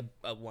handed me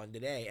a one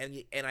today,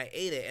 and I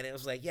ate it, and it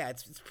was like, yeah,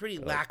 it's pretty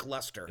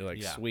lackluster. They're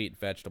like Yeah. sweet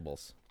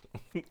vegetables.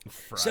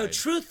 Fried. So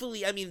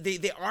truthfully, I mean,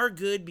 they are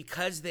good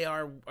because they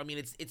are. I mean,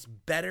 it's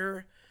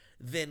better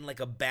than like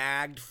a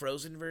bagged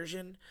frozen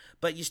version,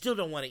 but you still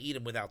don't want to eat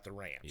them without the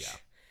ranch. Yeah.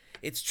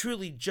 It's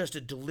truly just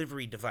a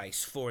delivery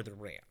device for the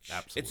ranch.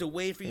 Absolutely. It's a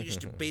way for you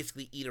just to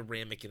basically eat a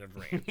ramekin of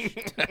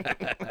ranch.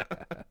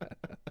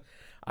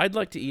 I'd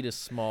like to eat a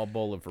small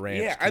bowl of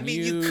ranch. Yeah, I Can mean,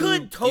 you give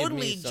could me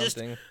totally just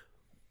something?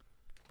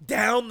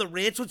 down the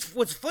ranch.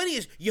 What's funny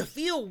is you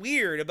feel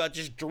weird about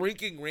just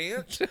drinking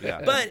ranch,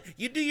 Yeah. but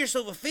you do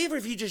yourself a favor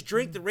if you just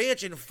drink the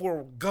ranch and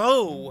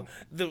forego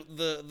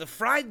the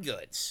fried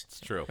goods.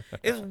 It's true.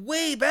 It's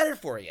way better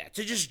for you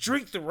to just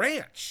drink the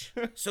ranch.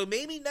 So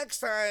maybe next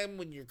time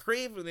when you're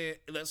craving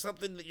it, that's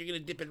something that you're gonna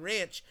dip in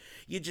ranch,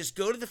 you just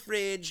go to the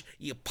fridge,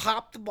 you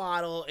pop the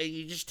bottle, and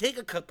you just take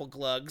a couple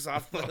glugs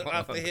off the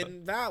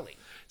Hidden Valley.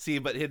 See,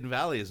 but Hidden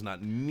Valley is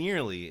not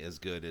nearly as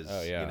good as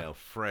Oh, yeah.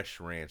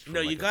 fresh ranch. from, No,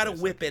 like, you a got to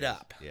place whip like it this.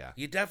 up. Yeah.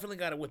 You definitely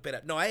got to whip it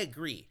up. No, I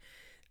agree.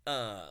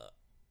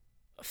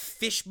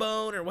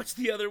 Fishbone, or what's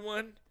the other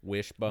one?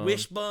 Wishbone.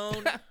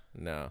 Wishbone.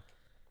 No.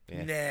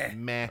 Yeah. Nah.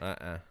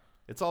 Meh.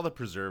 It's all the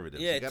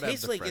preservatives. Yeah, You it gotta have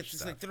tastes the like fresh it's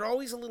stuff. like they're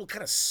always a little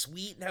kind of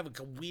sweet and have like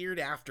a weird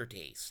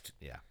aftertaste.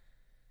 Yeah.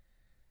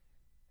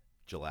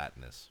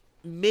 Gelatinous.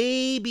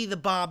 Maybe the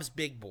Bob's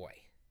Big Boy.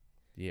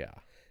 Yeah.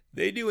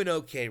 They do an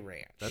okay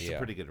ranch. That's Yeah. a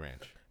pretty good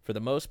ranch. For the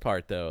most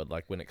part, though,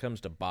 like when it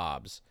comes to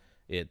Bob's,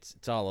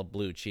 it's all a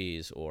blue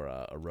cheese or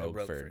a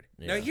Roquefort.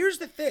 Now, Yeah. here's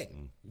the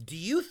thing. Do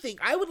you think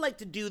I would like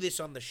to do this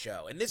on the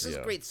show? And this is a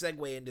Yeah. great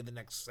segue into the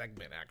next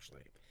segment,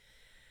 actually.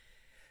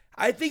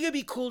 I think it'd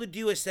be cool to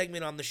do a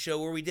segment on the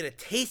show where we did a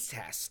taste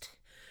test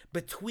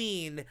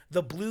between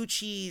the blue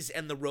cheese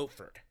and the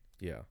Roquefort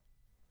Yeah.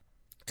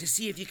 to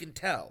see if you can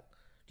tell.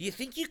 Do you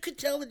think you could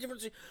tell the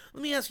difference?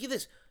 Let me ask you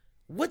this: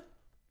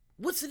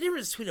 what's the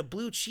difference between a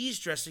blue cheese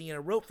dressing and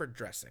a Roquefort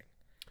dressing?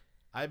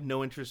 I have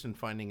no interest in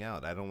finding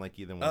out. I don't like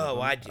either one. of Oh,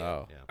 them. I do.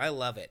 Oh. Yeah. I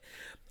love it.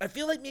 I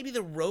feel like maybe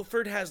the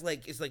Roquefort has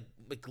like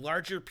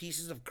larger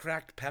pieces of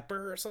cracked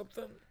pepper or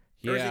something.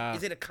 Or Yeah.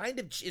 is it a kind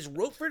of is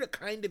Roquefort a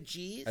kind of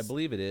cheese? I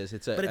believe it is.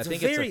 It's a. But it's I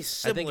think very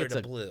it's a, I think similar it's to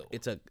a, blue.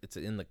 It's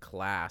in the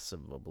class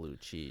of a blue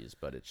cheese,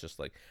 but it's just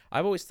like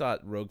I've always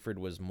thought Roquefort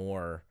was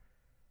more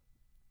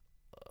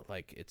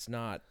like it's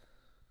not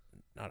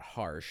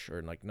harsh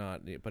or like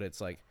not, but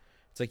it's like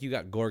you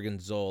got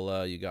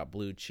Gorgonzola, you got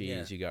blue cheese,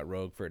 Yeah. you got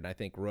Roquefort, and I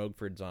think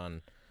Roquefort's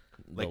on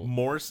Like the,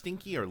 more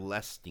stinky or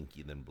less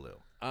stinky than blue?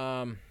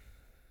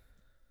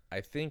 I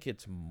think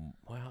it's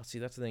well. See,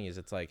 that's the thing is,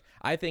 it's like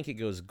I think it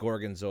goes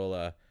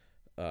Gorgonzola,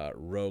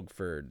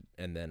 Roquefort,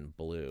 and then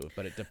blue,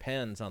 but it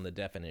depends on the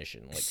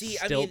definition. Like See,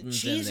 I mean,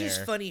 Stilton's cheese in is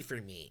there. funny for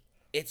me.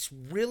 It's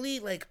really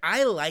like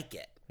I like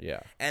it, Yeah,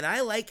 and I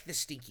like the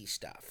stinky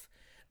stuff.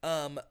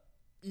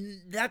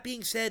 That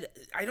being said,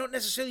 I don't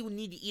necessarily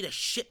need to eat a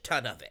shit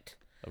ton of it.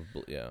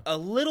 yeah. A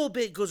little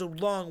bit goes a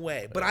long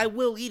way, but I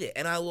will eat it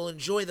and I will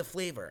enjoy the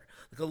flavor.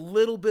 Like a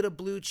little bit of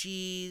blue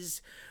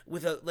cheese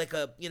with like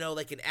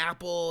an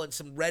apple and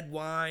some red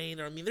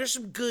wine. I mean, there's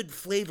some good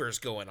flavors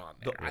going on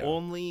there. The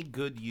only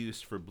good use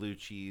for blue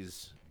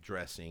cheese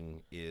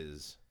dressing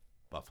is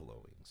buffalo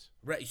wings.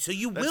 Right, so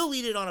you will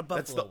eat it on a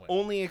That's buffalo the wing.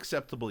 only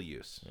acceptable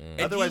use. And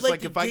do Otherwise, you like like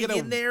to if I dig get a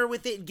in there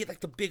with it and get like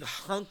the big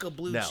hunk of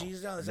blue No.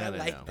 cheese on it? No, I no,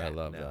 like no. that. I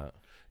love No.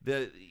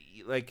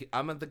 that.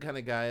 I'm the kind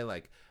of guy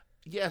like,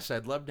 yes,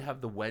 I'd love to have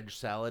the wedge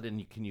salad,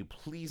 and can you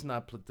please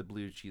not put the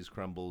blue cheese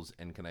crumbles,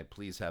 and can I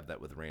please have that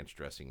with ranch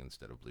dressing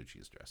instead of blue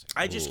cheese dressing?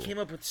 I just came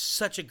up with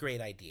such a great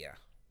idea.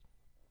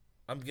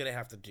 I'm gonna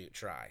have to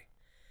try.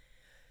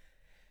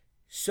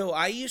 So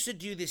I used to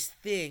do this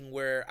thing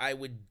where I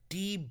would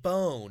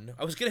debone.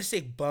 I was gonna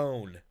say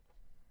bone.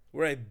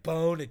 where I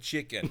bone a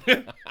chicken.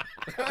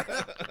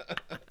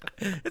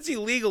 It's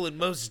illegal in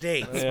most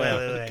states, by the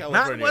way.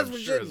 Not in California, West I'm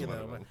sure, is Virginia, one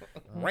of though. them.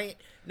 Right?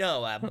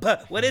 No,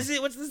 but what is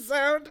it? What's the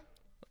sound?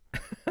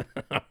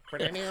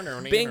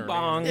 Bing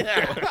bong.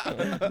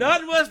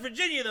 Not in West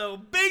Virginia, though.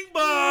 Bing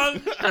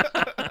bong.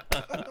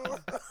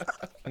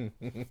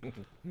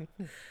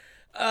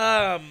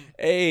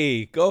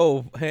 Hey,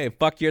 go. Hey,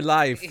 fuck your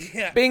life.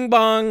 Yeah. Bing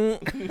bong.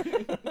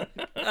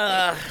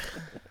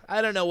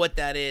 I don't know what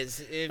that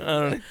is.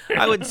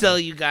 I would tell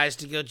you guys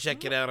to go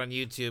check it out on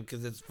YouTube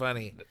because it's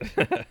funny.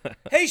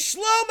 Hey,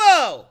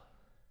 Shlomo!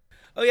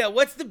 Oh, yeah,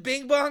 what's the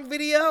Bing Bong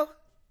video?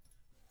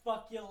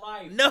 Fuck your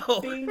life. No.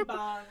 Bing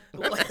bong.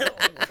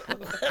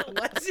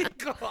 What's it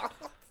called?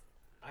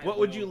 What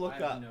would you look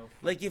up?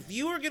 Like, if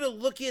you were going to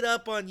look it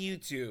up on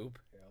YouTube.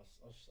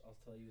 I'll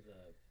tell you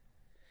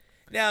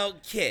the. Now,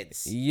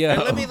 kids. Yo.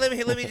 Let me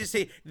just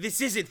say,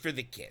 this isn't for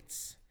the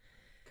kids.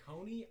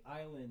 Coney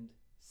Island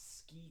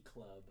Ski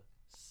Club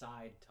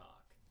Side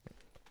Talk.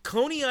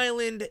 Coney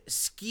Island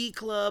Ski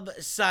Club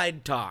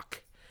Side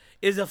Talk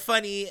is a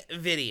funny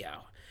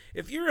video.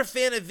 If you're a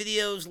fan of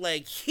videos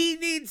like he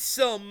needs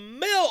some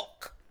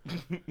milk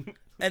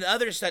and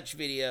other such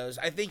videos,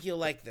 I think you'll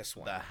like this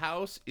one. The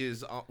house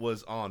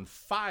was on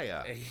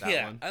fire.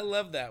 That one. I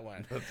love that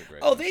one. That's a great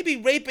Oh, one. they be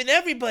raping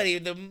everybody.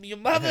 Your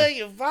mother,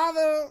 your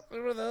father.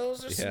 Remember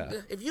those? Yeah.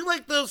 If you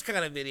like those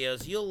kind of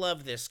videos, you'll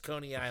love this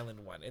Coney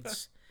Island one.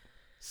 It's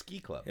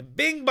Ski Club.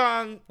 Bing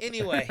Bong.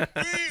 Anyway.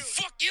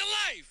 Fuck your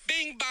life.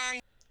 Bing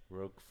bong.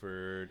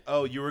 Roquefort.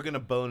 Oh, you were gonna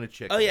bone a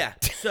chicken. Oh yeah.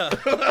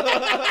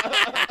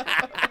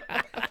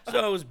 So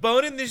I was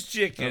boning this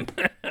chicken.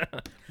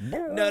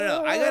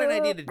 No. I got an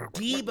idea to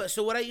debone.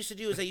 So what I used to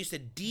do is I used to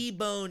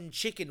debone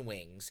chicken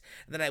wings,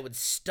 and then I would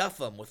stuff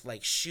them with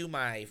like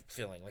shumai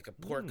filling, like a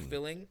pork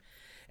filling,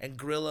 and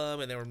grill them.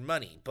 And they were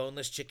money.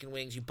 Boneless chicken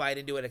wings. You bite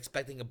into it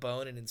expecting a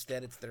bone, and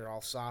instead they're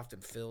all soft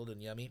and filled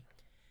and yummy.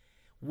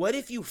 What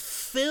if you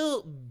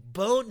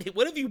boned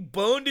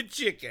a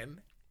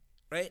chicken,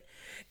 right,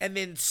 and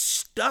then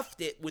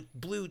stuffed it with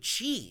blue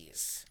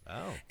cheese?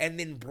 Oh. And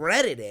then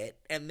breaded it,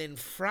 and then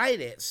fried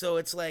it, so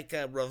it's like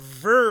a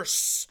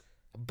reverse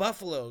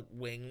buffalo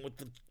wing with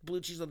the blue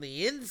cheese on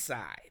the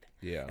inside.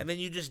 Yeah. And then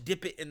you just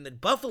dip it in the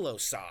buffalo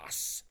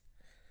sauce.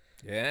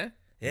 Yeah?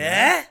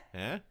 Yeah?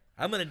 Yeah.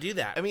 I'm going to do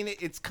that. I mean,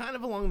 it's kind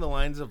of along the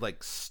lines of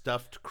like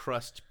stuffed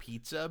crust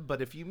pizza,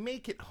 but if you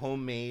make it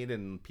homemade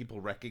and people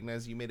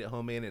recognize you made it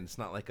homemade, and it's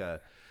not like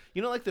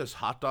like those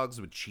hot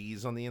dogs with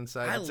cheese on the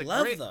inside. I It's a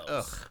love great, those.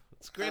 Ugh,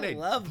 it's a great. I idea.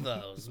 love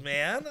those,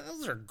 man.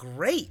 Those are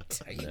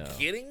great. Are you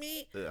kidding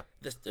me? Yeah.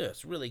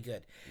 It's really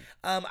good.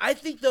 I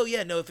think, though,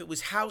 if it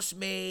was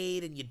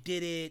house-made and you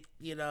did it,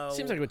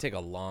 Seems like it would take a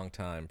long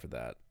time for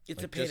that. it's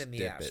Like, a pain just in the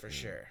dip ass it for and-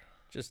 sure.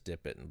 Just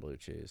dip it in blue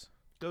cheese.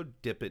 Go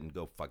dip it and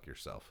go fuck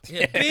yourself.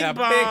 Yeah, Bing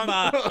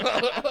Bong.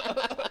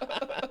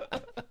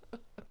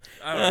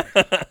 All right.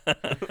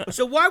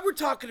 So while we're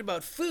talking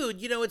about food,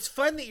 it's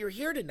fun that you're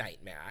here tonight,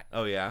 Matt.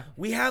 Oh yeah.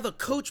 We have a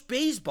Coach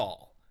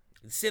Baseball.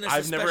 Sent us a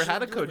I've never special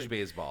had a delivery. Coach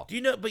Baseball. Do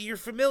you know? But you're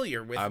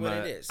familiar with what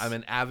it is. I'm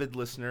an avid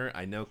listener.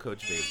 I know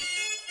Coach Baseball.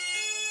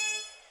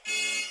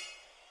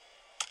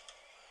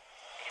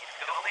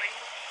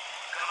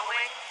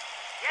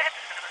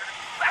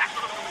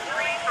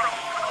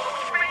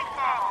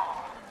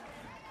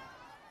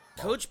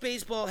 Coach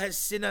Baseball has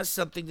sent us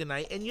something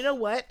tonight, and you know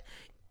what?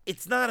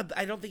 It's not.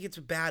 I don't think it's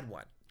a bad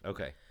one.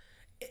 Okay.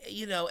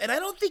 And I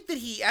don't think that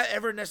he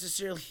ever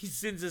necessarily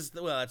sends us.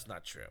 Well, that's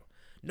not true.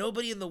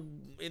 Nobody in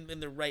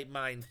the right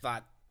mind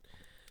thought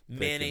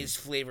mayonnaise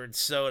flavored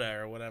soda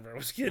or whatever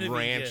was going to be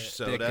Ranch good.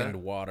 soda.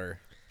 Thickened water.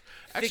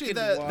 Actually, thickened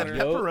the water.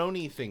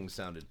 pepperoni thing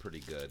sounded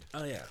pretty good.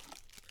 Oh yeah.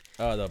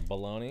 Oh, the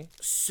bologna?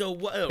 So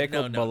what? Oh,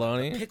 Pickled no.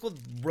 bologna? Pickled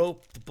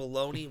roped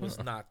bologna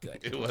was not good.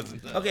 It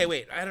wasn't. Okay,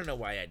 wait. I don't know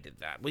why I did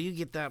that. Will you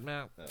get that,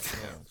 Matt?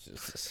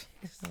 Just-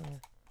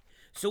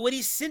 So what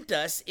he sent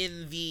us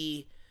in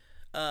the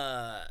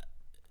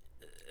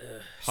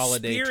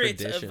Holiday spirit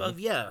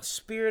tradition.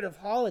 spirit of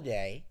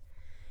holiday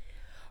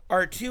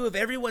are two of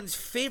everyone's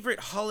favorite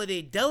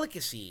holiday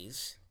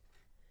delicacies.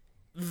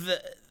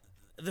 The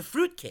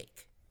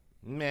fruitcake.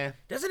 Meh.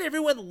 Doesn't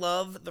everyone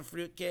love the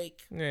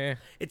fruitcake? Yeah.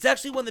 It's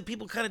actually one that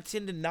people kind of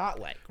tend to not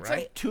like, It's right?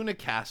 like tuna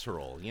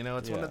casserole.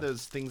 It's one Yeah. of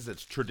those things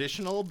that's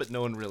traditional, but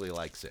no one really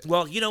likes it.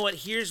 Well, you know what?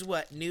 Here's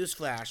what,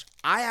 newsflash.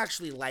 I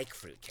actually like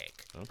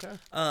fruitcake. Okay.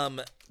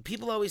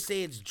 People always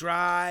say it's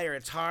dry or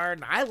it's hard,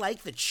 and I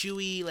like the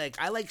chewy,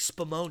 I like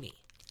spumoni.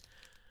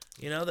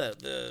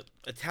 The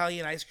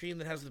Italian ice cream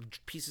that has the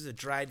pieces of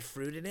dried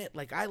fruit in it.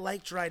 I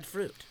like dried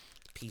fruit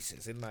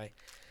pieces in my...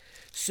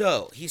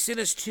 So, he sent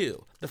us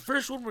two. The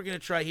first one we're going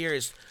to try here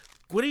is,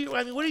 what are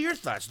your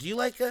thoughts? Do you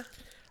like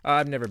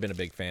I've never been a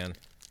big fan.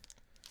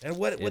 and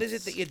what is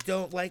it that you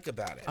don't like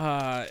about it?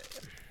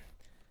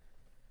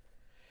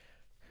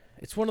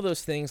 It's one of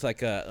those things I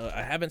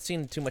haven't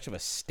seen too much of a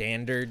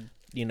standard,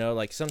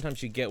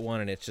 sometimes you get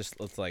one and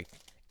it's like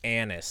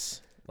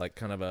anise,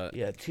 kind of a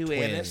Yeah, too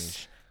twinge.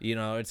 anise.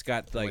 It's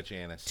got much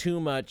anise. too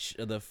much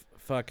of the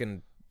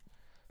fucking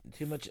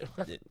Too much.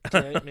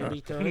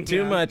 Maybe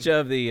too much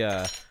of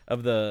the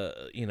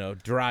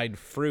dried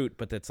fruit,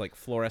 but that's like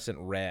fluorescent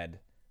red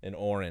and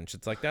orange.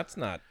 It's like that's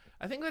not.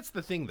 I think that's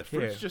the thing. The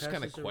fruit's Here, just pass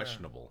kind of this around.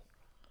 questionable.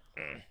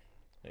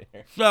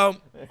 So,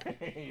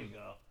 There you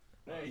go.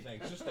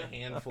 Thanks. Just a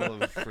handful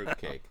of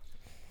fruitcake.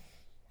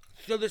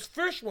 so this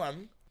first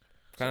one,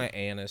 Kind of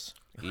anise.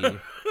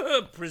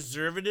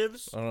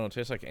 preservatives. I don't know. It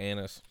tastes like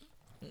anise.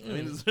 I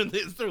mean,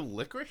 is there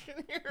licorice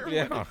in here?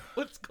 Yeah.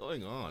 What's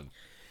going on?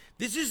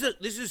 This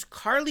is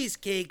Carly's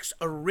Cake's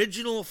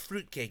original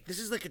fruitcake. This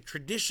is like a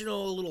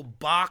traditional little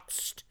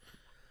boxed.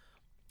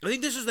 I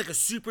think this is like a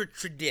super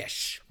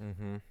tradish.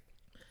 Mm-hmm.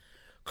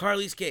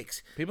 Carly's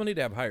Cakes. People need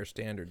to have higher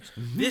standards.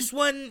 This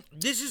one,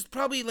 this is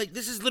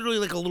literally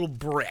like a little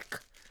brick.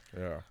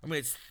 Yeah. I mean,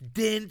 it's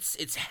dense,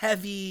 it's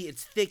heavy,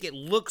 it's thick.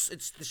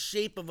 It's the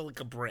shape of like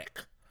a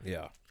brick.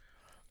 Yeah.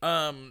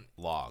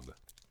 Log.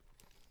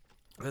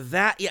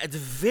 It's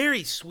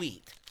very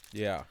sweet.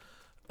 Yeah.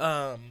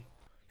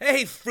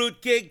 Hey,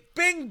 fruitcake,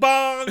 bing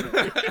bong.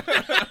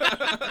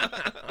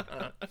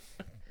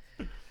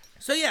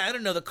 So yeah, I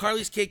don't know, the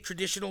Carly's Cake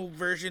traditional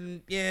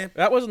version. Yeah,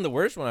 That wasn't the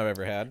worst one I've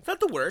ever had. it's not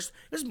the worst.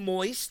 It was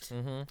moist.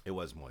 It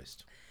was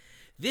moist.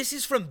 This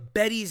is from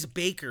Betty's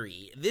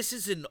Bakery. This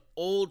is an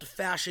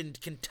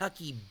old-fashioned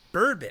Kentucky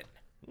bourbon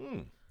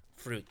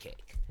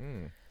fruitcake.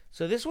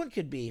 So this one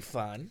could be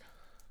fun.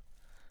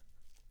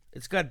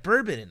 It's got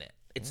bourbon in it.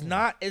 It's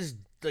not as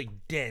like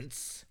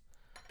dense.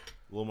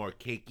 A little more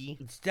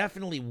cakey. It's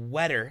definitely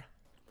wetter.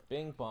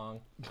 Bing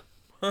bong.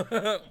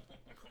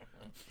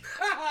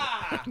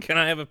 Can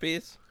I have a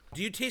piece?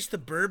 Do you taste the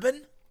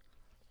bourbon?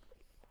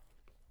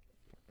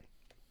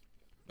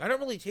 I don't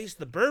really taste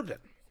the bourbon.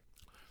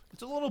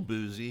 It's a little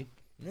boozy.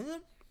 Mhm.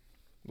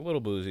 A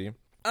little boozy.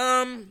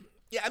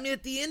 Yeah, I mean,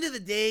 at the end of the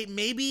day,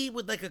 maybe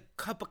with like a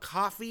cup of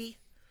coffee.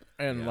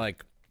 And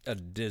like a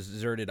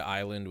deserted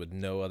island with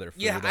no other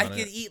food Yeah, on I it.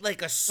 could eat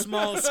like a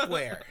small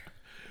square.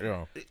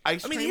 Yeah.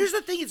 Ice I mean, cream? here's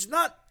the thing. It's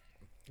not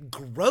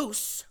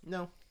gross.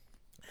 No.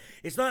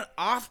 It's not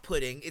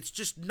off-putting. It's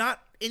just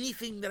not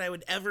anything that I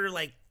would ever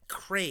like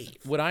crave.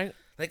 Would I?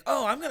 Like,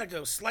 oh, I'm gonna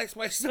go slice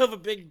myself a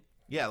big.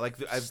 Yeah, like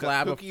I've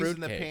Slab got of cookies in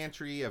the fruitcake.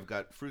 pantry. I've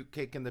got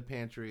fruitcake in the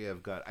pantry.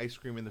 I've got ice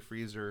cream in the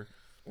freezer.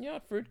 Yeah,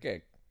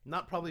 fruitcake.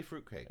 Not probably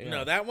fruitcake.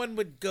 No, that one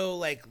would go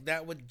like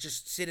that. Would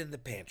just sit in the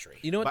pantry.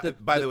 You know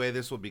what? By the way,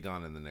 this will be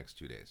gone in the next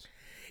 2 days.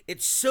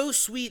 It's so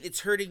sweet.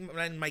 It's hurting.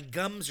 My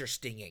gums are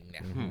stinging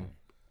now.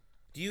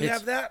 Do you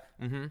have that?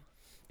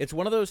 It's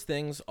one of those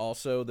things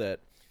also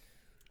that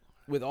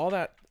with all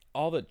the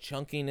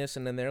chunkiness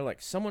and then there,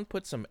 like someone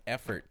put some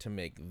effort to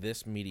make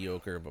this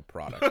mediocre of a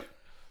product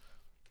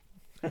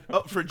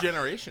Oh, for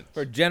generations.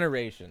 for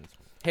generations.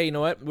 Hey, you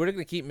know what? We're going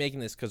to keep making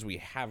this because we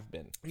have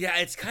been. Yeah,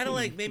 it's kind of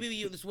like maybe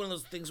it's one of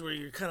those things where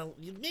you're kind of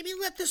maybe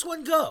let this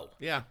one go.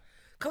 Yeah.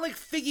 Kind of like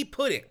figgy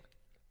pudding.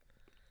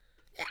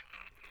 Yeah,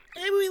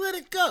 maybe we let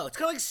it go. It's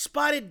kind of like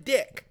spotted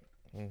dick.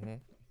 I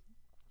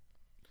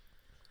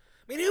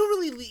mean, who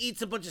really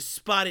eats a bunch of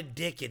spotted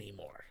dick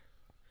anymore?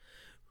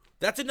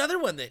 That's another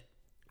one that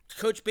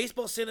Coach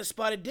Baseball sent a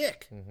spotted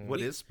dick. What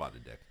is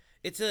spotted dick?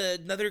 It's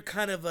another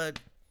kind of a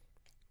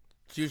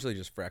It's usually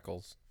just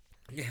freckles.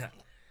 yeah.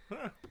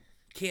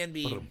 Can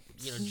be,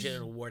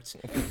 genital warts.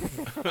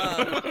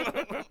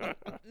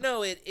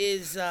 No, it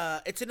is.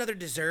 It's another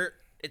dessert.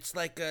 It's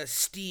like a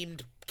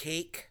steamed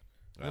cake.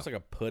 It's like a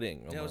pudding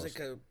almost. You know, it's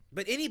like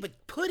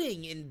but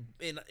pudding in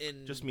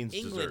Just means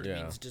England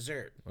dessert. means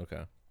dessert.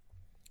 Okay.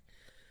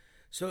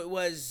 So it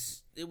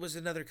was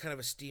another kind of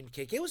a steamed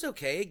cake. It was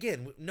okay.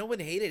 Again, no one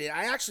hated it.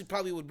 I actually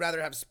probably would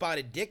rather have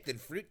spotted dick than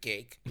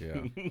fruitcake.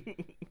 Yeah.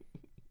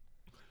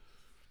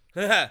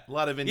 A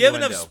lot of You have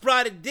innuendo. enough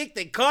spotted dick,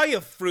 they call you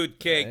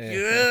fruitcake.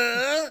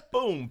 Yeah.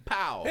 Boom,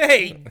 pow.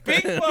 Hey,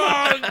 big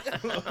bong.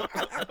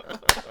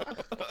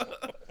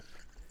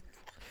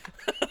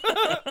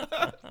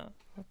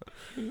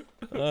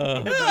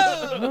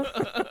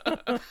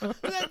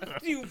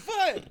 That's too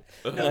fun.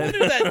 No wonder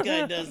that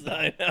guy does that.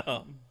 I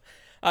know.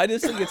 I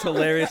just think it's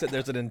hilarious that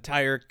there's an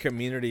entire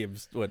community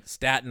of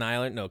Staten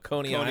Island, no,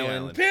 Coney Coney Island.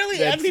 Island. Apparently,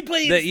 That's-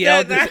 everybody that in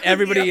yelled, Staten Island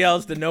everybody yells.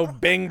 yells to no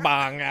bing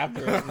bong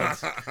after it.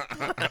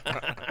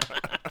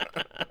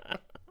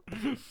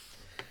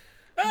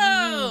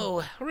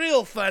 Oh,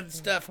 real fun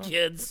stuff,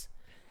 kids.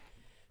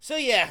 So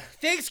yeah,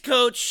 thanks,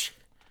 Coach.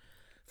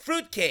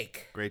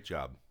 Fruitcake. Great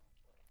job.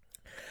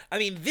 I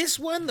mean, this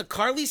one, the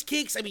Carly's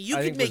Cakes. I mean, you I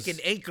could think make was-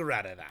 an anchor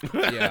out of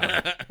that.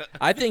 Yeah.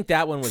 I think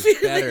that one was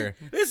better.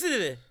 Listen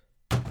to it.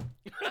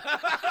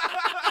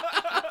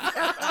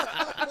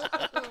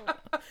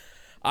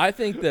 I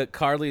think that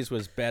Carly's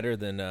was better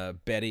than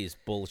Betty's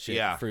bullshit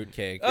Yeah.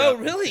 fruitcake. Oh,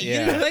 really? Yeah.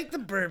 You didn't like the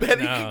bourbon?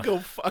 Betty No. can go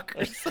fuck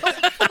herself.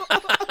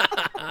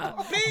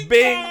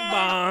 Bing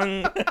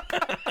bong.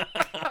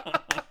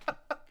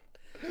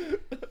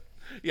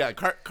 Yeah,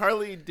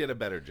 Carly did a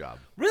better job.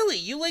 Really?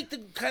 You like the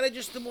kind of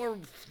just the more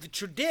the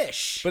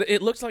tradish? But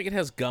it looks like it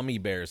has gummy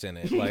bears in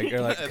it, like or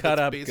like That's cut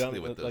up basically gummy.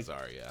 what those like,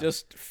 are, yeah.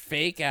 Just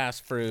fake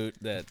ass fruit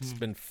that's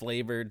been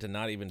flavored to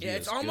not even be yeah,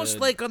 it's as almost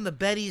good. like on the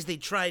Betty's they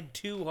tried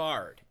too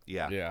hard.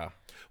 Yeah. Yeah.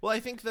 Well, I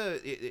think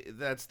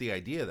that's the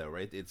idea, though,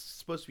 right? It's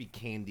supposed to be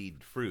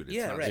candied fruit. It's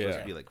Yeah, not right. supposed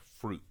Yeah. to be like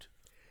fruit.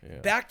 Yeah.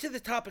 Back to the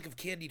topic of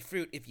candied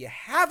fruit. If you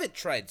haven't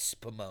tried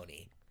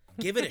spumoni,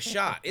 give it a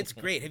shot. It's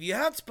great. Have you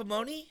had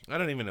spumoni? I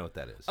don't even know what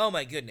that is. Oh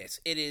my goodness.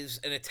 It is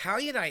an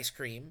Italian ice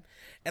cream,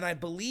 and I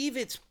believe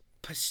it's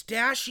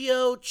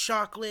pistachio,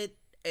 chocolate,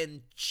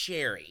 and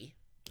cherry.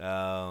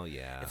 Oh,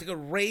 yeah. It's like a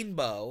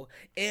rainbow,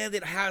 and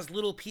it has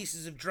little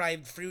pieces of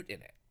dried fruit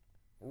in it.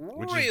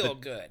 Which is Real the-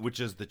 good. Which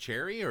is the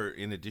cherry or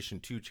in addition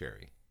to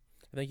cherry?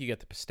 I think you get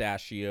the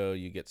pistachio,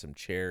 you get some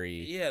cherry.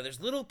 Yeah, there's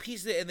little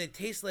pieces, and they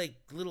taste like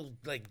little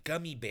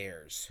gummy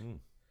bears.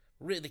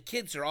 The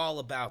kids are all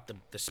about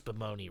the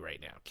spumoni right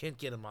now. Can't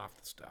get them off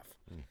the stuff.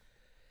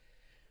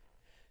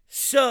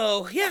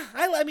 So yeah,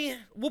 I mean,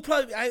 we'll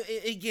probably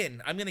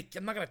again. I'm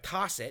not gonna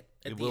toss it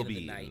at It the will end of be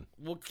the night. eaten.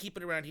 We'll keep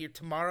it around here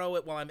tomorrow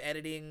while I'm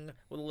editing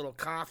with a little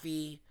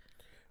coffee.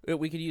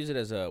 We could use it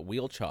as a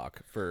wheel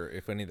chalk for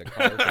if any of the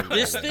cars. are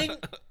This rolling. thing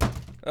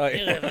Oh,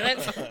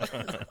 yeah.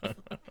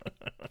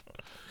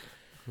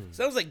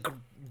 sounds like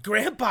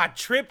Grandpa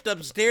tripped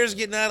upstairs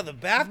getting out of the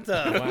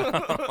bathtub.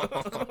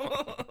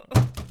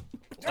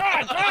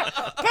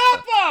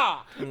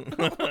 Papa!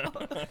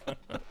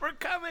 We're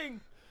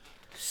coming!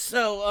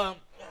 So,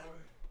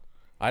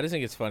 I just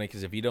think it's funny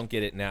because if you don't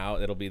get it now,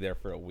 it'll be there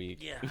for a week.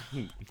 yeah.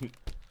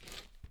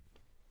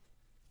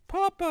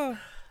 Papa.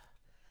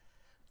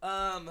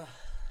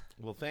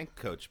 Well, thanks,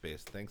 Coach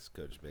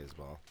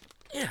Baseball.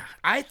 Yeah,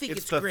 I think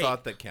It's it's the great.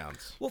 thought that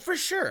counts. Well, for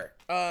sure.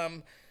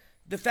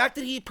 The fact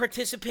that he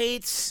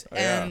participates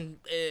yeah. and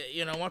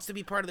wants to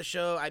be part of the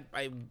show,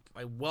 I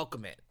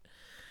welcome it.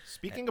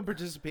 Speaking of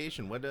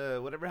participation,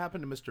 whatever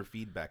happened to Mr.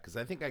 Feedback? Because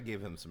I think I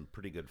gave him some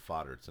pretty good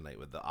fodder tonight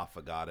with the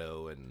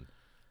affogato, and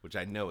which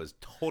I know is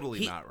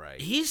totally not right.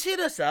 He's hit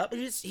us up.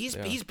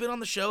 He's been on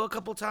the show a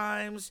couple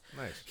times.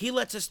 Nice. He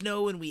lets us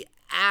know when we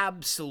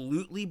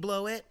absolutely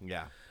blow it.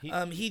 Yeah.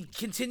 He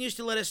continues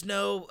to let us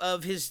know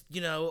of his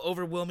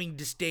overwhelming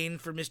disdain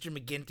for Mr.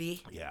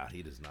 McGinty. Yeah,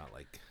 he does not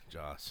like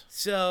Joss.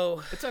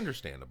 So It's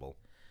understandable.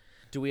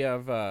 Do we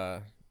have?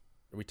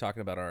 Are we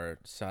talking about our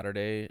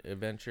Saturday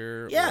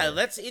adventure? yeah,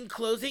 or- in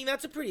closing,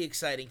 that's a pretty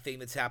exciting thing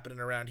that's happening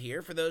around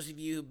here. For those of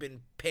you who've been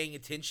paying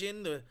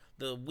attention,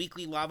 the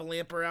weekly lava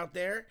lamper out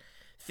there,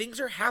 things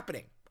are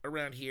happening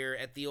around here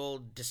at the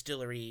old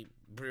distillery,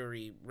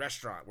 brewery,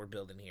 restaurant we're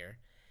building here.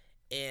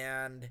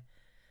 And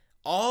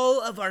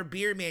all of our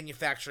beer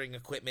manufacturing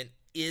equipment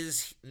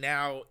is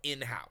now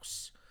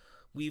in-house.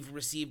 We've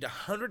received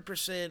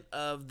 100%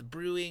 of the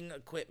brewing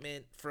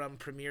equipment from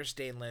Premier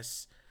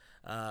Stainless,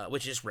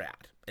 which is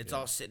rad. It's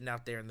all sitting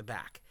out there in the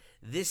back.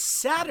 This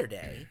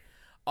Saturday,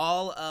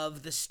 all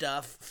of the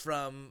stuff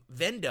from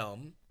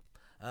Vendome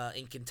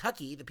in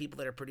Kentucky, the people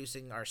that are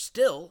producing our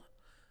still,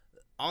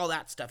 all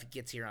that stuff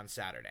gets here on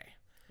Saturday.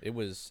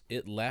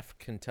 It left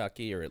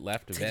Kentucky, or it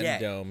left Today.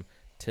 Vendome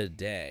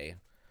today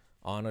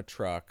on a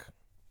truck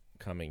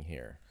coming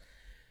here.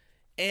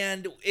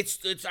 And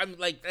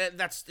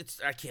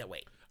I can't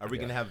wait. Are we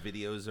going to have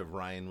videos of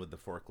Ryan with the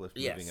forklift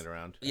Yes. moving it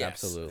around? Yes,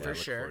 Absolutely. for I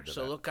look sure. forward to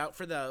So that. look out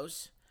for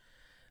those.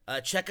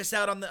 Check us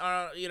out on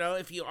the,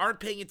 if you aren't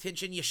paying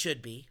attention, you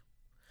should be.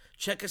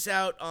 Check us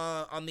out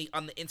on the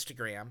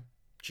Instagram,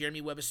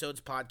 Jeremy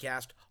Webbisode's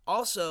podcast.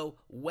 Also,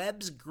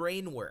 Webb's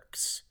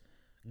Grainworks.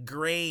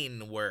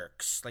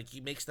 Grainworks, like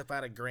you make stuff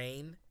out of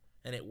grain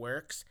and it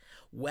works.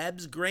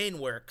 Webb's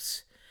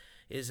Grainworks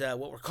is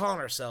what we're calling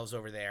ourselves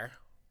over there.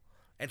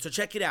 And so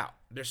check it out.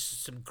 There's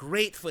some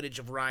great footage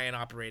of Ryan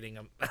operating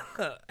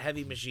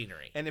heavy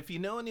machinery. And if you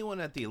know anyone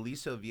at the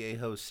Aliso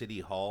Viejo City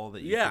Hall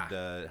that you Yeah.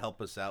 could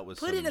help us out with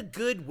Put in a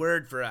good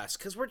word for us,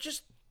 because we're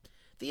just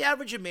the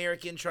average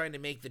American trying to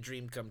make the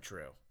dream come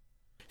true.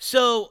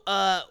 So,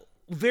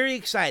 very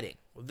exciting.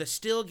 The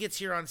still gets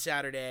here on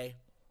Saturday,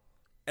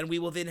 and we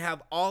will then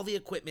have all the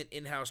equipment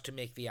in-house to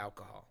make the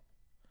alcohol.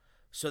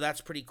 So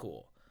that's pretty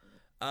cool.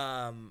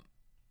 Vendome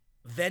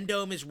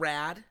is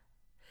rad.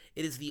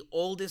 It is the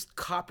oldest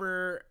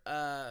copper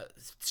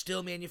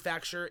still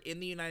manufacturer in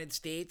the United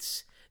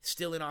States,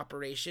 still in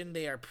operation.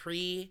 They are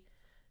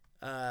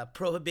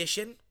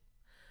pre-prohibition,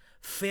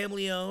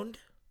 family-owned,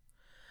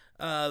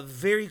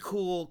 very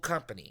cool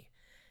company.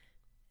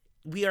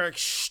 We are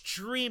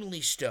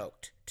extremely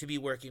stoked to be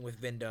working with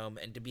Vendome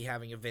and to be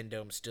having a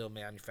Vendome still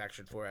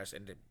manufactured for us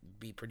and to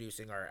be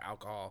producing our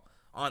alcohol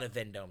on a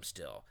Vendome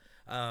still.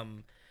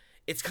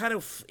 It's kind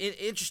of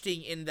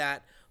interesting in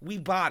that we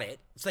bought it.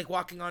 It's like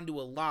walking onto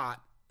a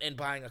lot and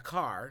buying a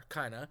car,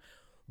 kind of.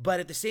 But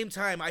at the same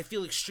time, I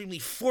feel extremely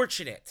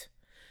fortunate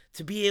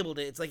to be able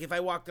to. It's like if I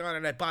walked on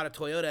and I bought a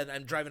Toyota and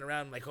I'm driving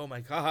around, I'm like, oh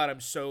my God,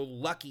 I'm so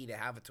lucky to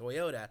have a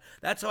Toyota.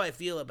 That's how I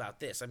feel about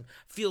this. I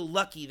feel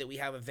lucky that we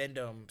have a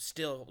Vendome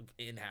still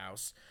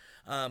in-house.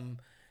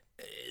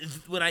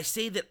 When I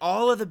say that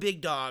all of the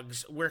big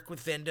dogs work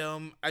with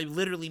Vendome, I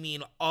literally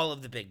mean all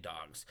of the big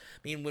dogs. I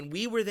mean, when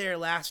we were there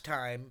last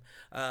time,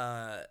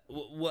 and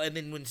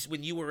then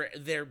when you were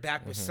there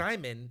back with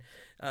Simon,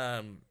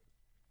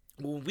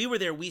 when we were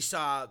there, we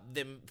saw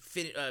them.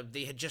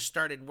 They had just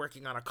started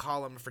working on a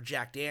column for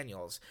Jack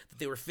Daniels that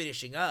they were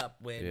finishing up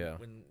when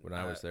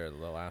I was there the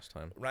last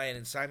time. Ryan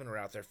and Simon were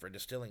out there for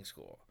distilling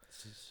school.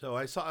 So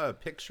I saw a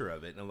picture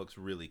of it, and it looks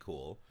really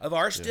cool. Of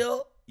our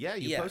still? Yeah,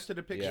 you posted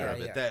a picture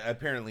of it that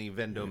apparently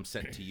Vendome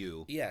sent to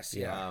you. Yes,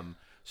 yeah.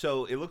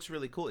 So it looks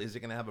really cool. Is it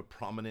going to have a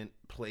prominent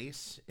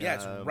place? Yeah,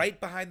 it's right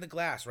behind the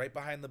glass, right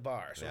behind the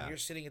bar. So Yeah. when you're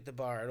sitting at the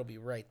bar, it'll be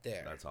right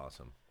there. That's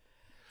awesome.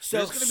 So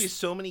There's going to be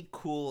so many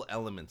cool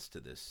elements to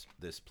this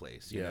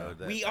place. You know,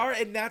 we are,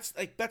 and that's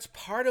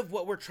part of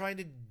what we're trying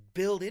to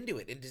build into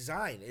it in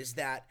design is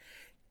that,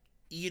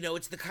 you know,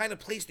 it's the kind of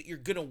place that you're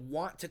going to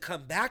want to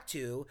come back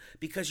to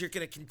because you're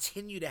going to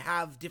continue to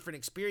have different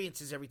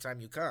experiences every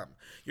time you come.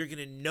 You're going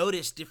to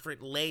notice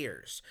different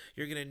layers.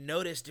 You're going to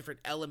notice different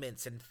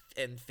elements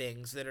and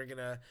things that are going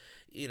to,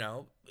 you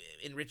know,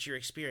 enrich your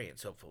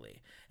experience,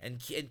 hopefully,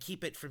 and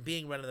keep it from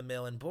being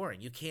run-of-the-mill and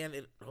boring. You can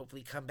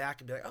hopefully come back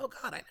and be like, oh,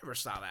 God, I never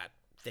saw that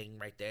thing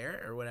right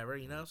there or whatever,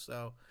 you know,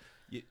 so.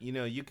 You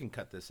know, you can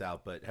cut this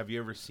out, but have you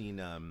ever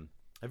seen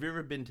have you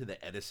ever been to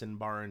the Edison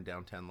Bar in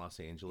downtown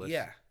Los Angeles?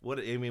 Yeah. What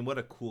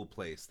a cool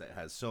place that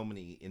has so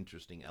many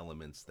interesting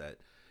elements that,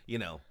 you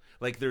know,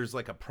 like there's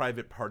like a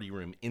private party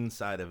room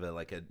inside of a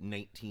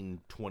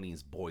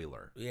 1920s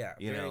boiler. Yeah,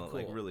 you very know, cool.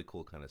 like really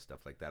cool kind of stuff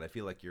like that. I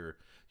feel like you're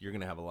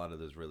gonna have a lot of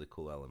those really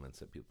cool elements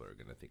that people are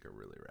gonna think are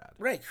really rad.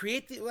 Right,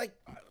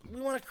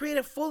 we want to create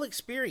a full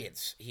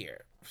experience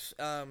here.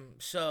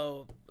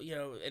 So, you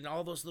know, and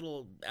all those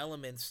little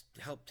elements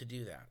help to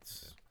do that.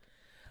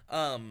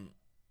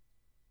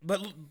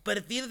 But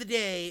at the end of the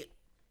day,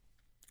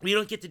 we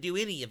don't get to do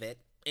any of it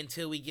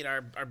until we get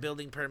our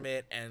building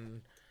permit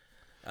and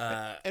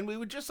we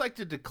would just like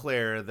to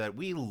declare that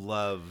we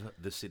love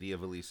the city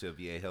of Aliso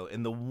Viejo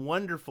and the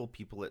wonderful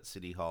people at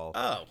City Hall.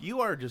 Oh.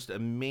 You are just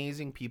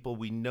amazing people.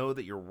 We know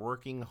that you're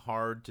working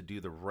hard to do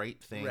the right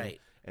thing.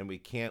 Right. And we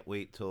can't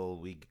wait till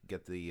we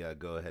get the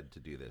go-ahead to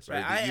do this.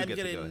 Right, Or I you am get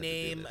the going to go-ahead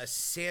name do a this.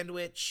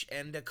 sandwich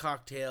and a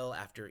cocktail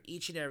after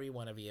each and every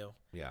one of you.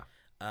 Yeah.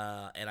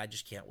 And I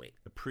just can't wait.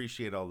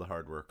 Appreciate all the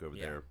hard work over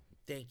Yeah. there.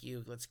 Thank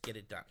you. Let's get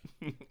it done.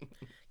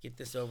 Get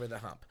this over the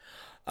hump.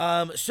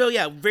 So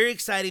yeah, very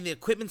exciting. The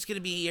equipment's going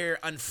to be here.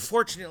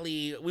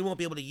 Unfortunately, we won't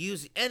be able to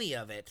use any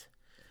of it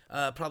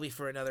probably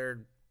for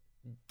another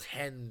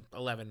 10,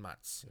 11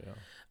 months.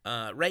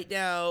 Yeah. Right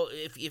now,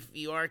 if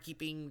you are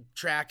keeping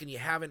track and you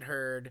haven't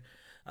heard,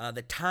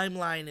 the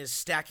timeline is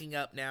stacking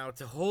up now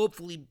to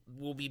hopefully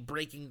we'll be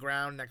breaking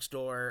ground next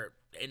door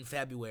in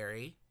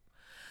February.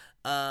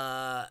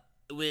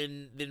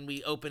 When then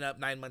we open up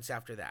 9 months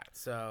after that.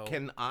 So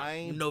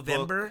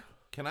November.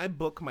 Can I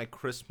book my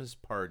Christmas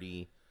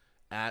party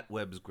at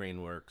Webb's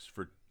Grainworks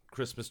for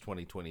Christmas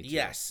 2022?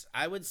 Yes,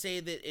 I would say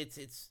that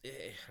it's.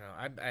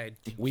 I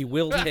We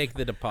will take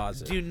the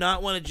deposit. do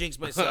not want to jinx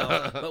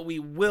myself, but we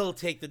will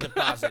take the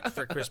deposit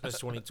for Christmas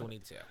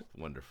 2022.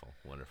 Wonderful,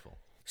 wonderful.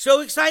 So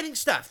exciting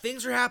stuff.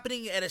 Things are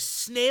happening at a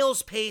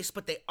snail's pace,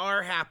 but they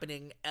are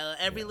happening.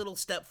 Every little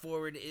step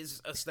forward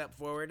is a step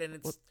forward, and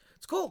it's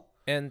cool.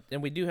 And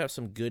we do have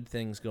some good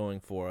things going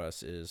for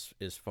us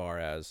as far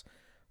as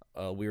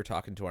we were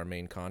talking to our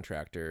main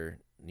contractor,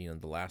 you know,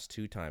 the last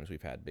 2 times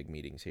we've had big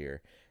meetings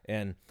here.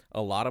 And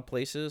a lot of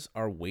places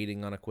are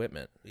waiting on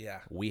equipment. Yeah.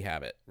 We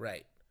have it.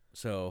 Right.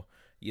 So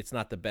it's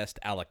not the best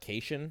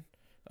allocation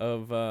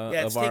of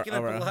It's of taking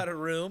up a lot of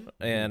room.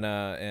 and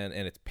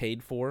it's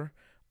paid for.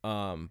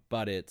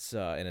 But it's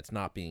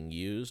not being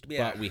used,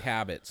 Yeah. but we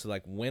have it. So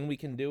like when we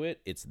can do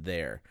it, it's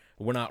there.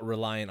 We're not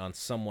reliant on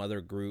some other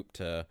group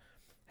to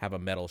have a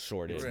metal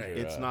shortage. Right. or,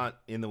 It's not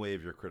in the way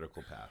of your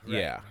critical path.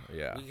 Yeah.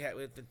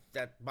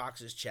 That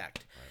box is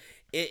checked.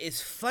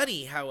 It's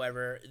funny,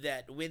 however,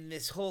 that when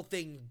this whole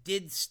thing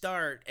did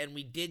start and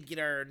we did get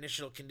our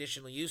initial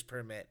conditional use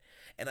permit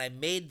and I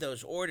made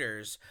those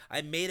orders,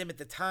 I made them at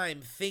the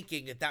time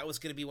thinking that was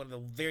going to be one of the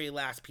very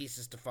last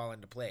pieces to fall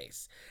into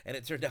place. And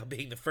it turned out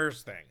being the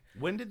first thing.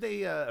 When did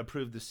they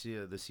approve the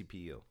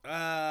CPU?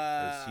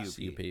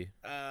 CUP.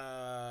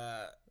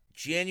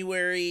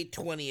 January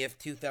 20th,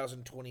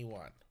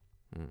 2021.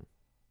 It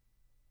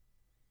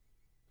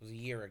was a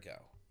year ago.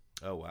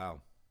 Oh,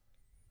 wow.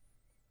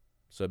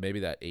 So maybe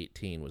that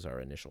 18 was our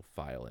initial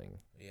filing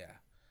Yeah.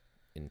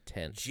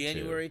 intent.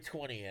 January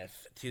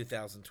 20th,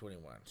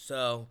 2021.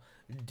 So,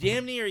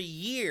 damn near a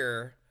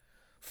year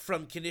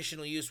from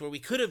conditional use where we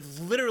could have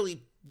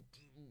literally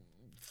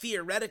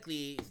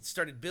theoretically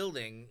started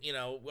building, you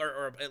know,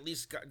 or at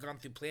least gone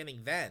through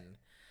planning then.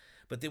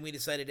 But then we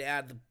decided to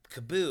add the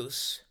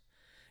caboose,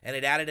 and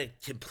it added a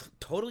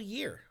total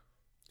year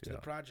to the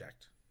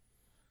project.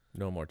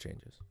 No more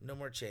changes. No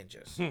more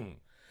changes.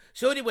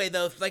 So anyway,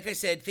 though, like I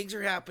said, things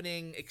are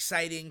happening,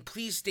 exciting.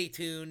 Please stay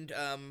tuned.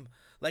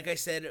 Like I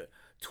said,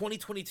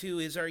 2022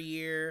 is our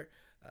year.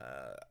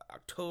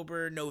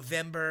 October,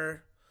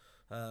 November,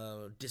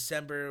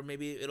 December,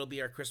 maybe it'll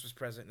be our Christmas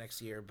present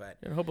next year. But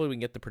And hopefully we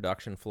can get the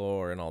production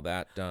floor and all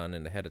that done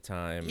and ahead of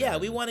time. yeah,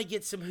 and we want to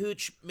get some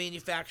hooch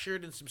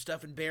manufactured and some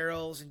stuff in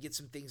barrels and get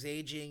some things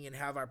aging and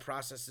have our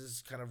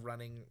processes kind of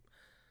running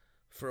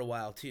for a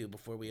while too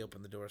before we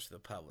open the doors to the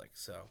public.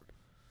 So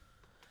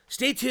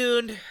stay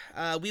tuned.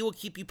 We will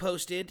keep you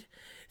posted.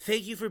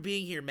 Thank you for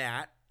being here,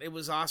 Matt. It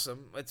was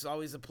awesome. It's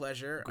always a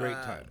pleasure.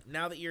 Great time.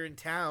 Now that you're in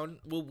town,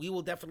 we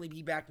will definitely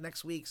be back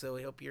next week. So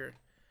I hope you're,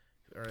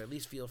 or at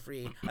least feel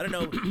free. I don't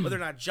know whether or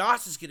not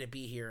Joss is going to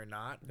be here or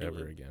not.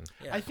 Ever again.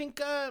 Yeah. I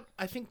think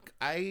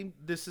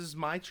this is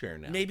my chair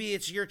now. Maybe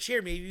it's your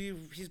chair. Maybe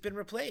he's been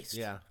replaced.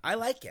 Yeah. I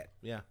like it.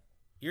 Yeah.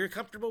 You're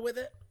comfortable with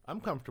it? I'm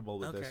comfortable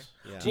with Okay. this.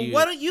 Yeah. Do you-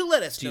 Why don't you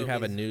let us Do know? you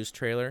have a his- news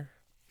trailer?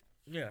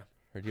 Yeah.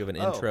 Or do you have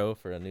an Oh. intro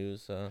for a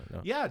news? No.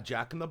 Yeah,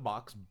 Jack in the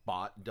Box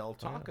bought Del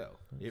Taco.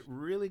 It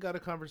really got a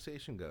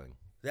conversation going.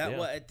 That Yeah.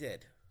 what it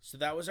did. So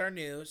that was our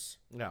news.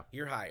 Yeah.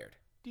 You're hired.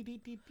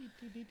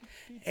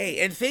 Hey,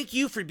 and thank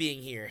you for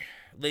being here,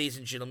 ladies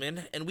and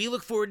gentlemen. And we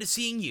look forward to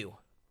seeing you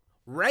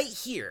right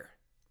here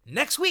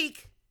next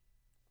week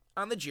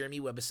on the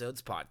Jeremy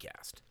Webbisodes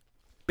podcast.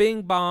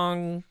 Bing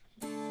bong.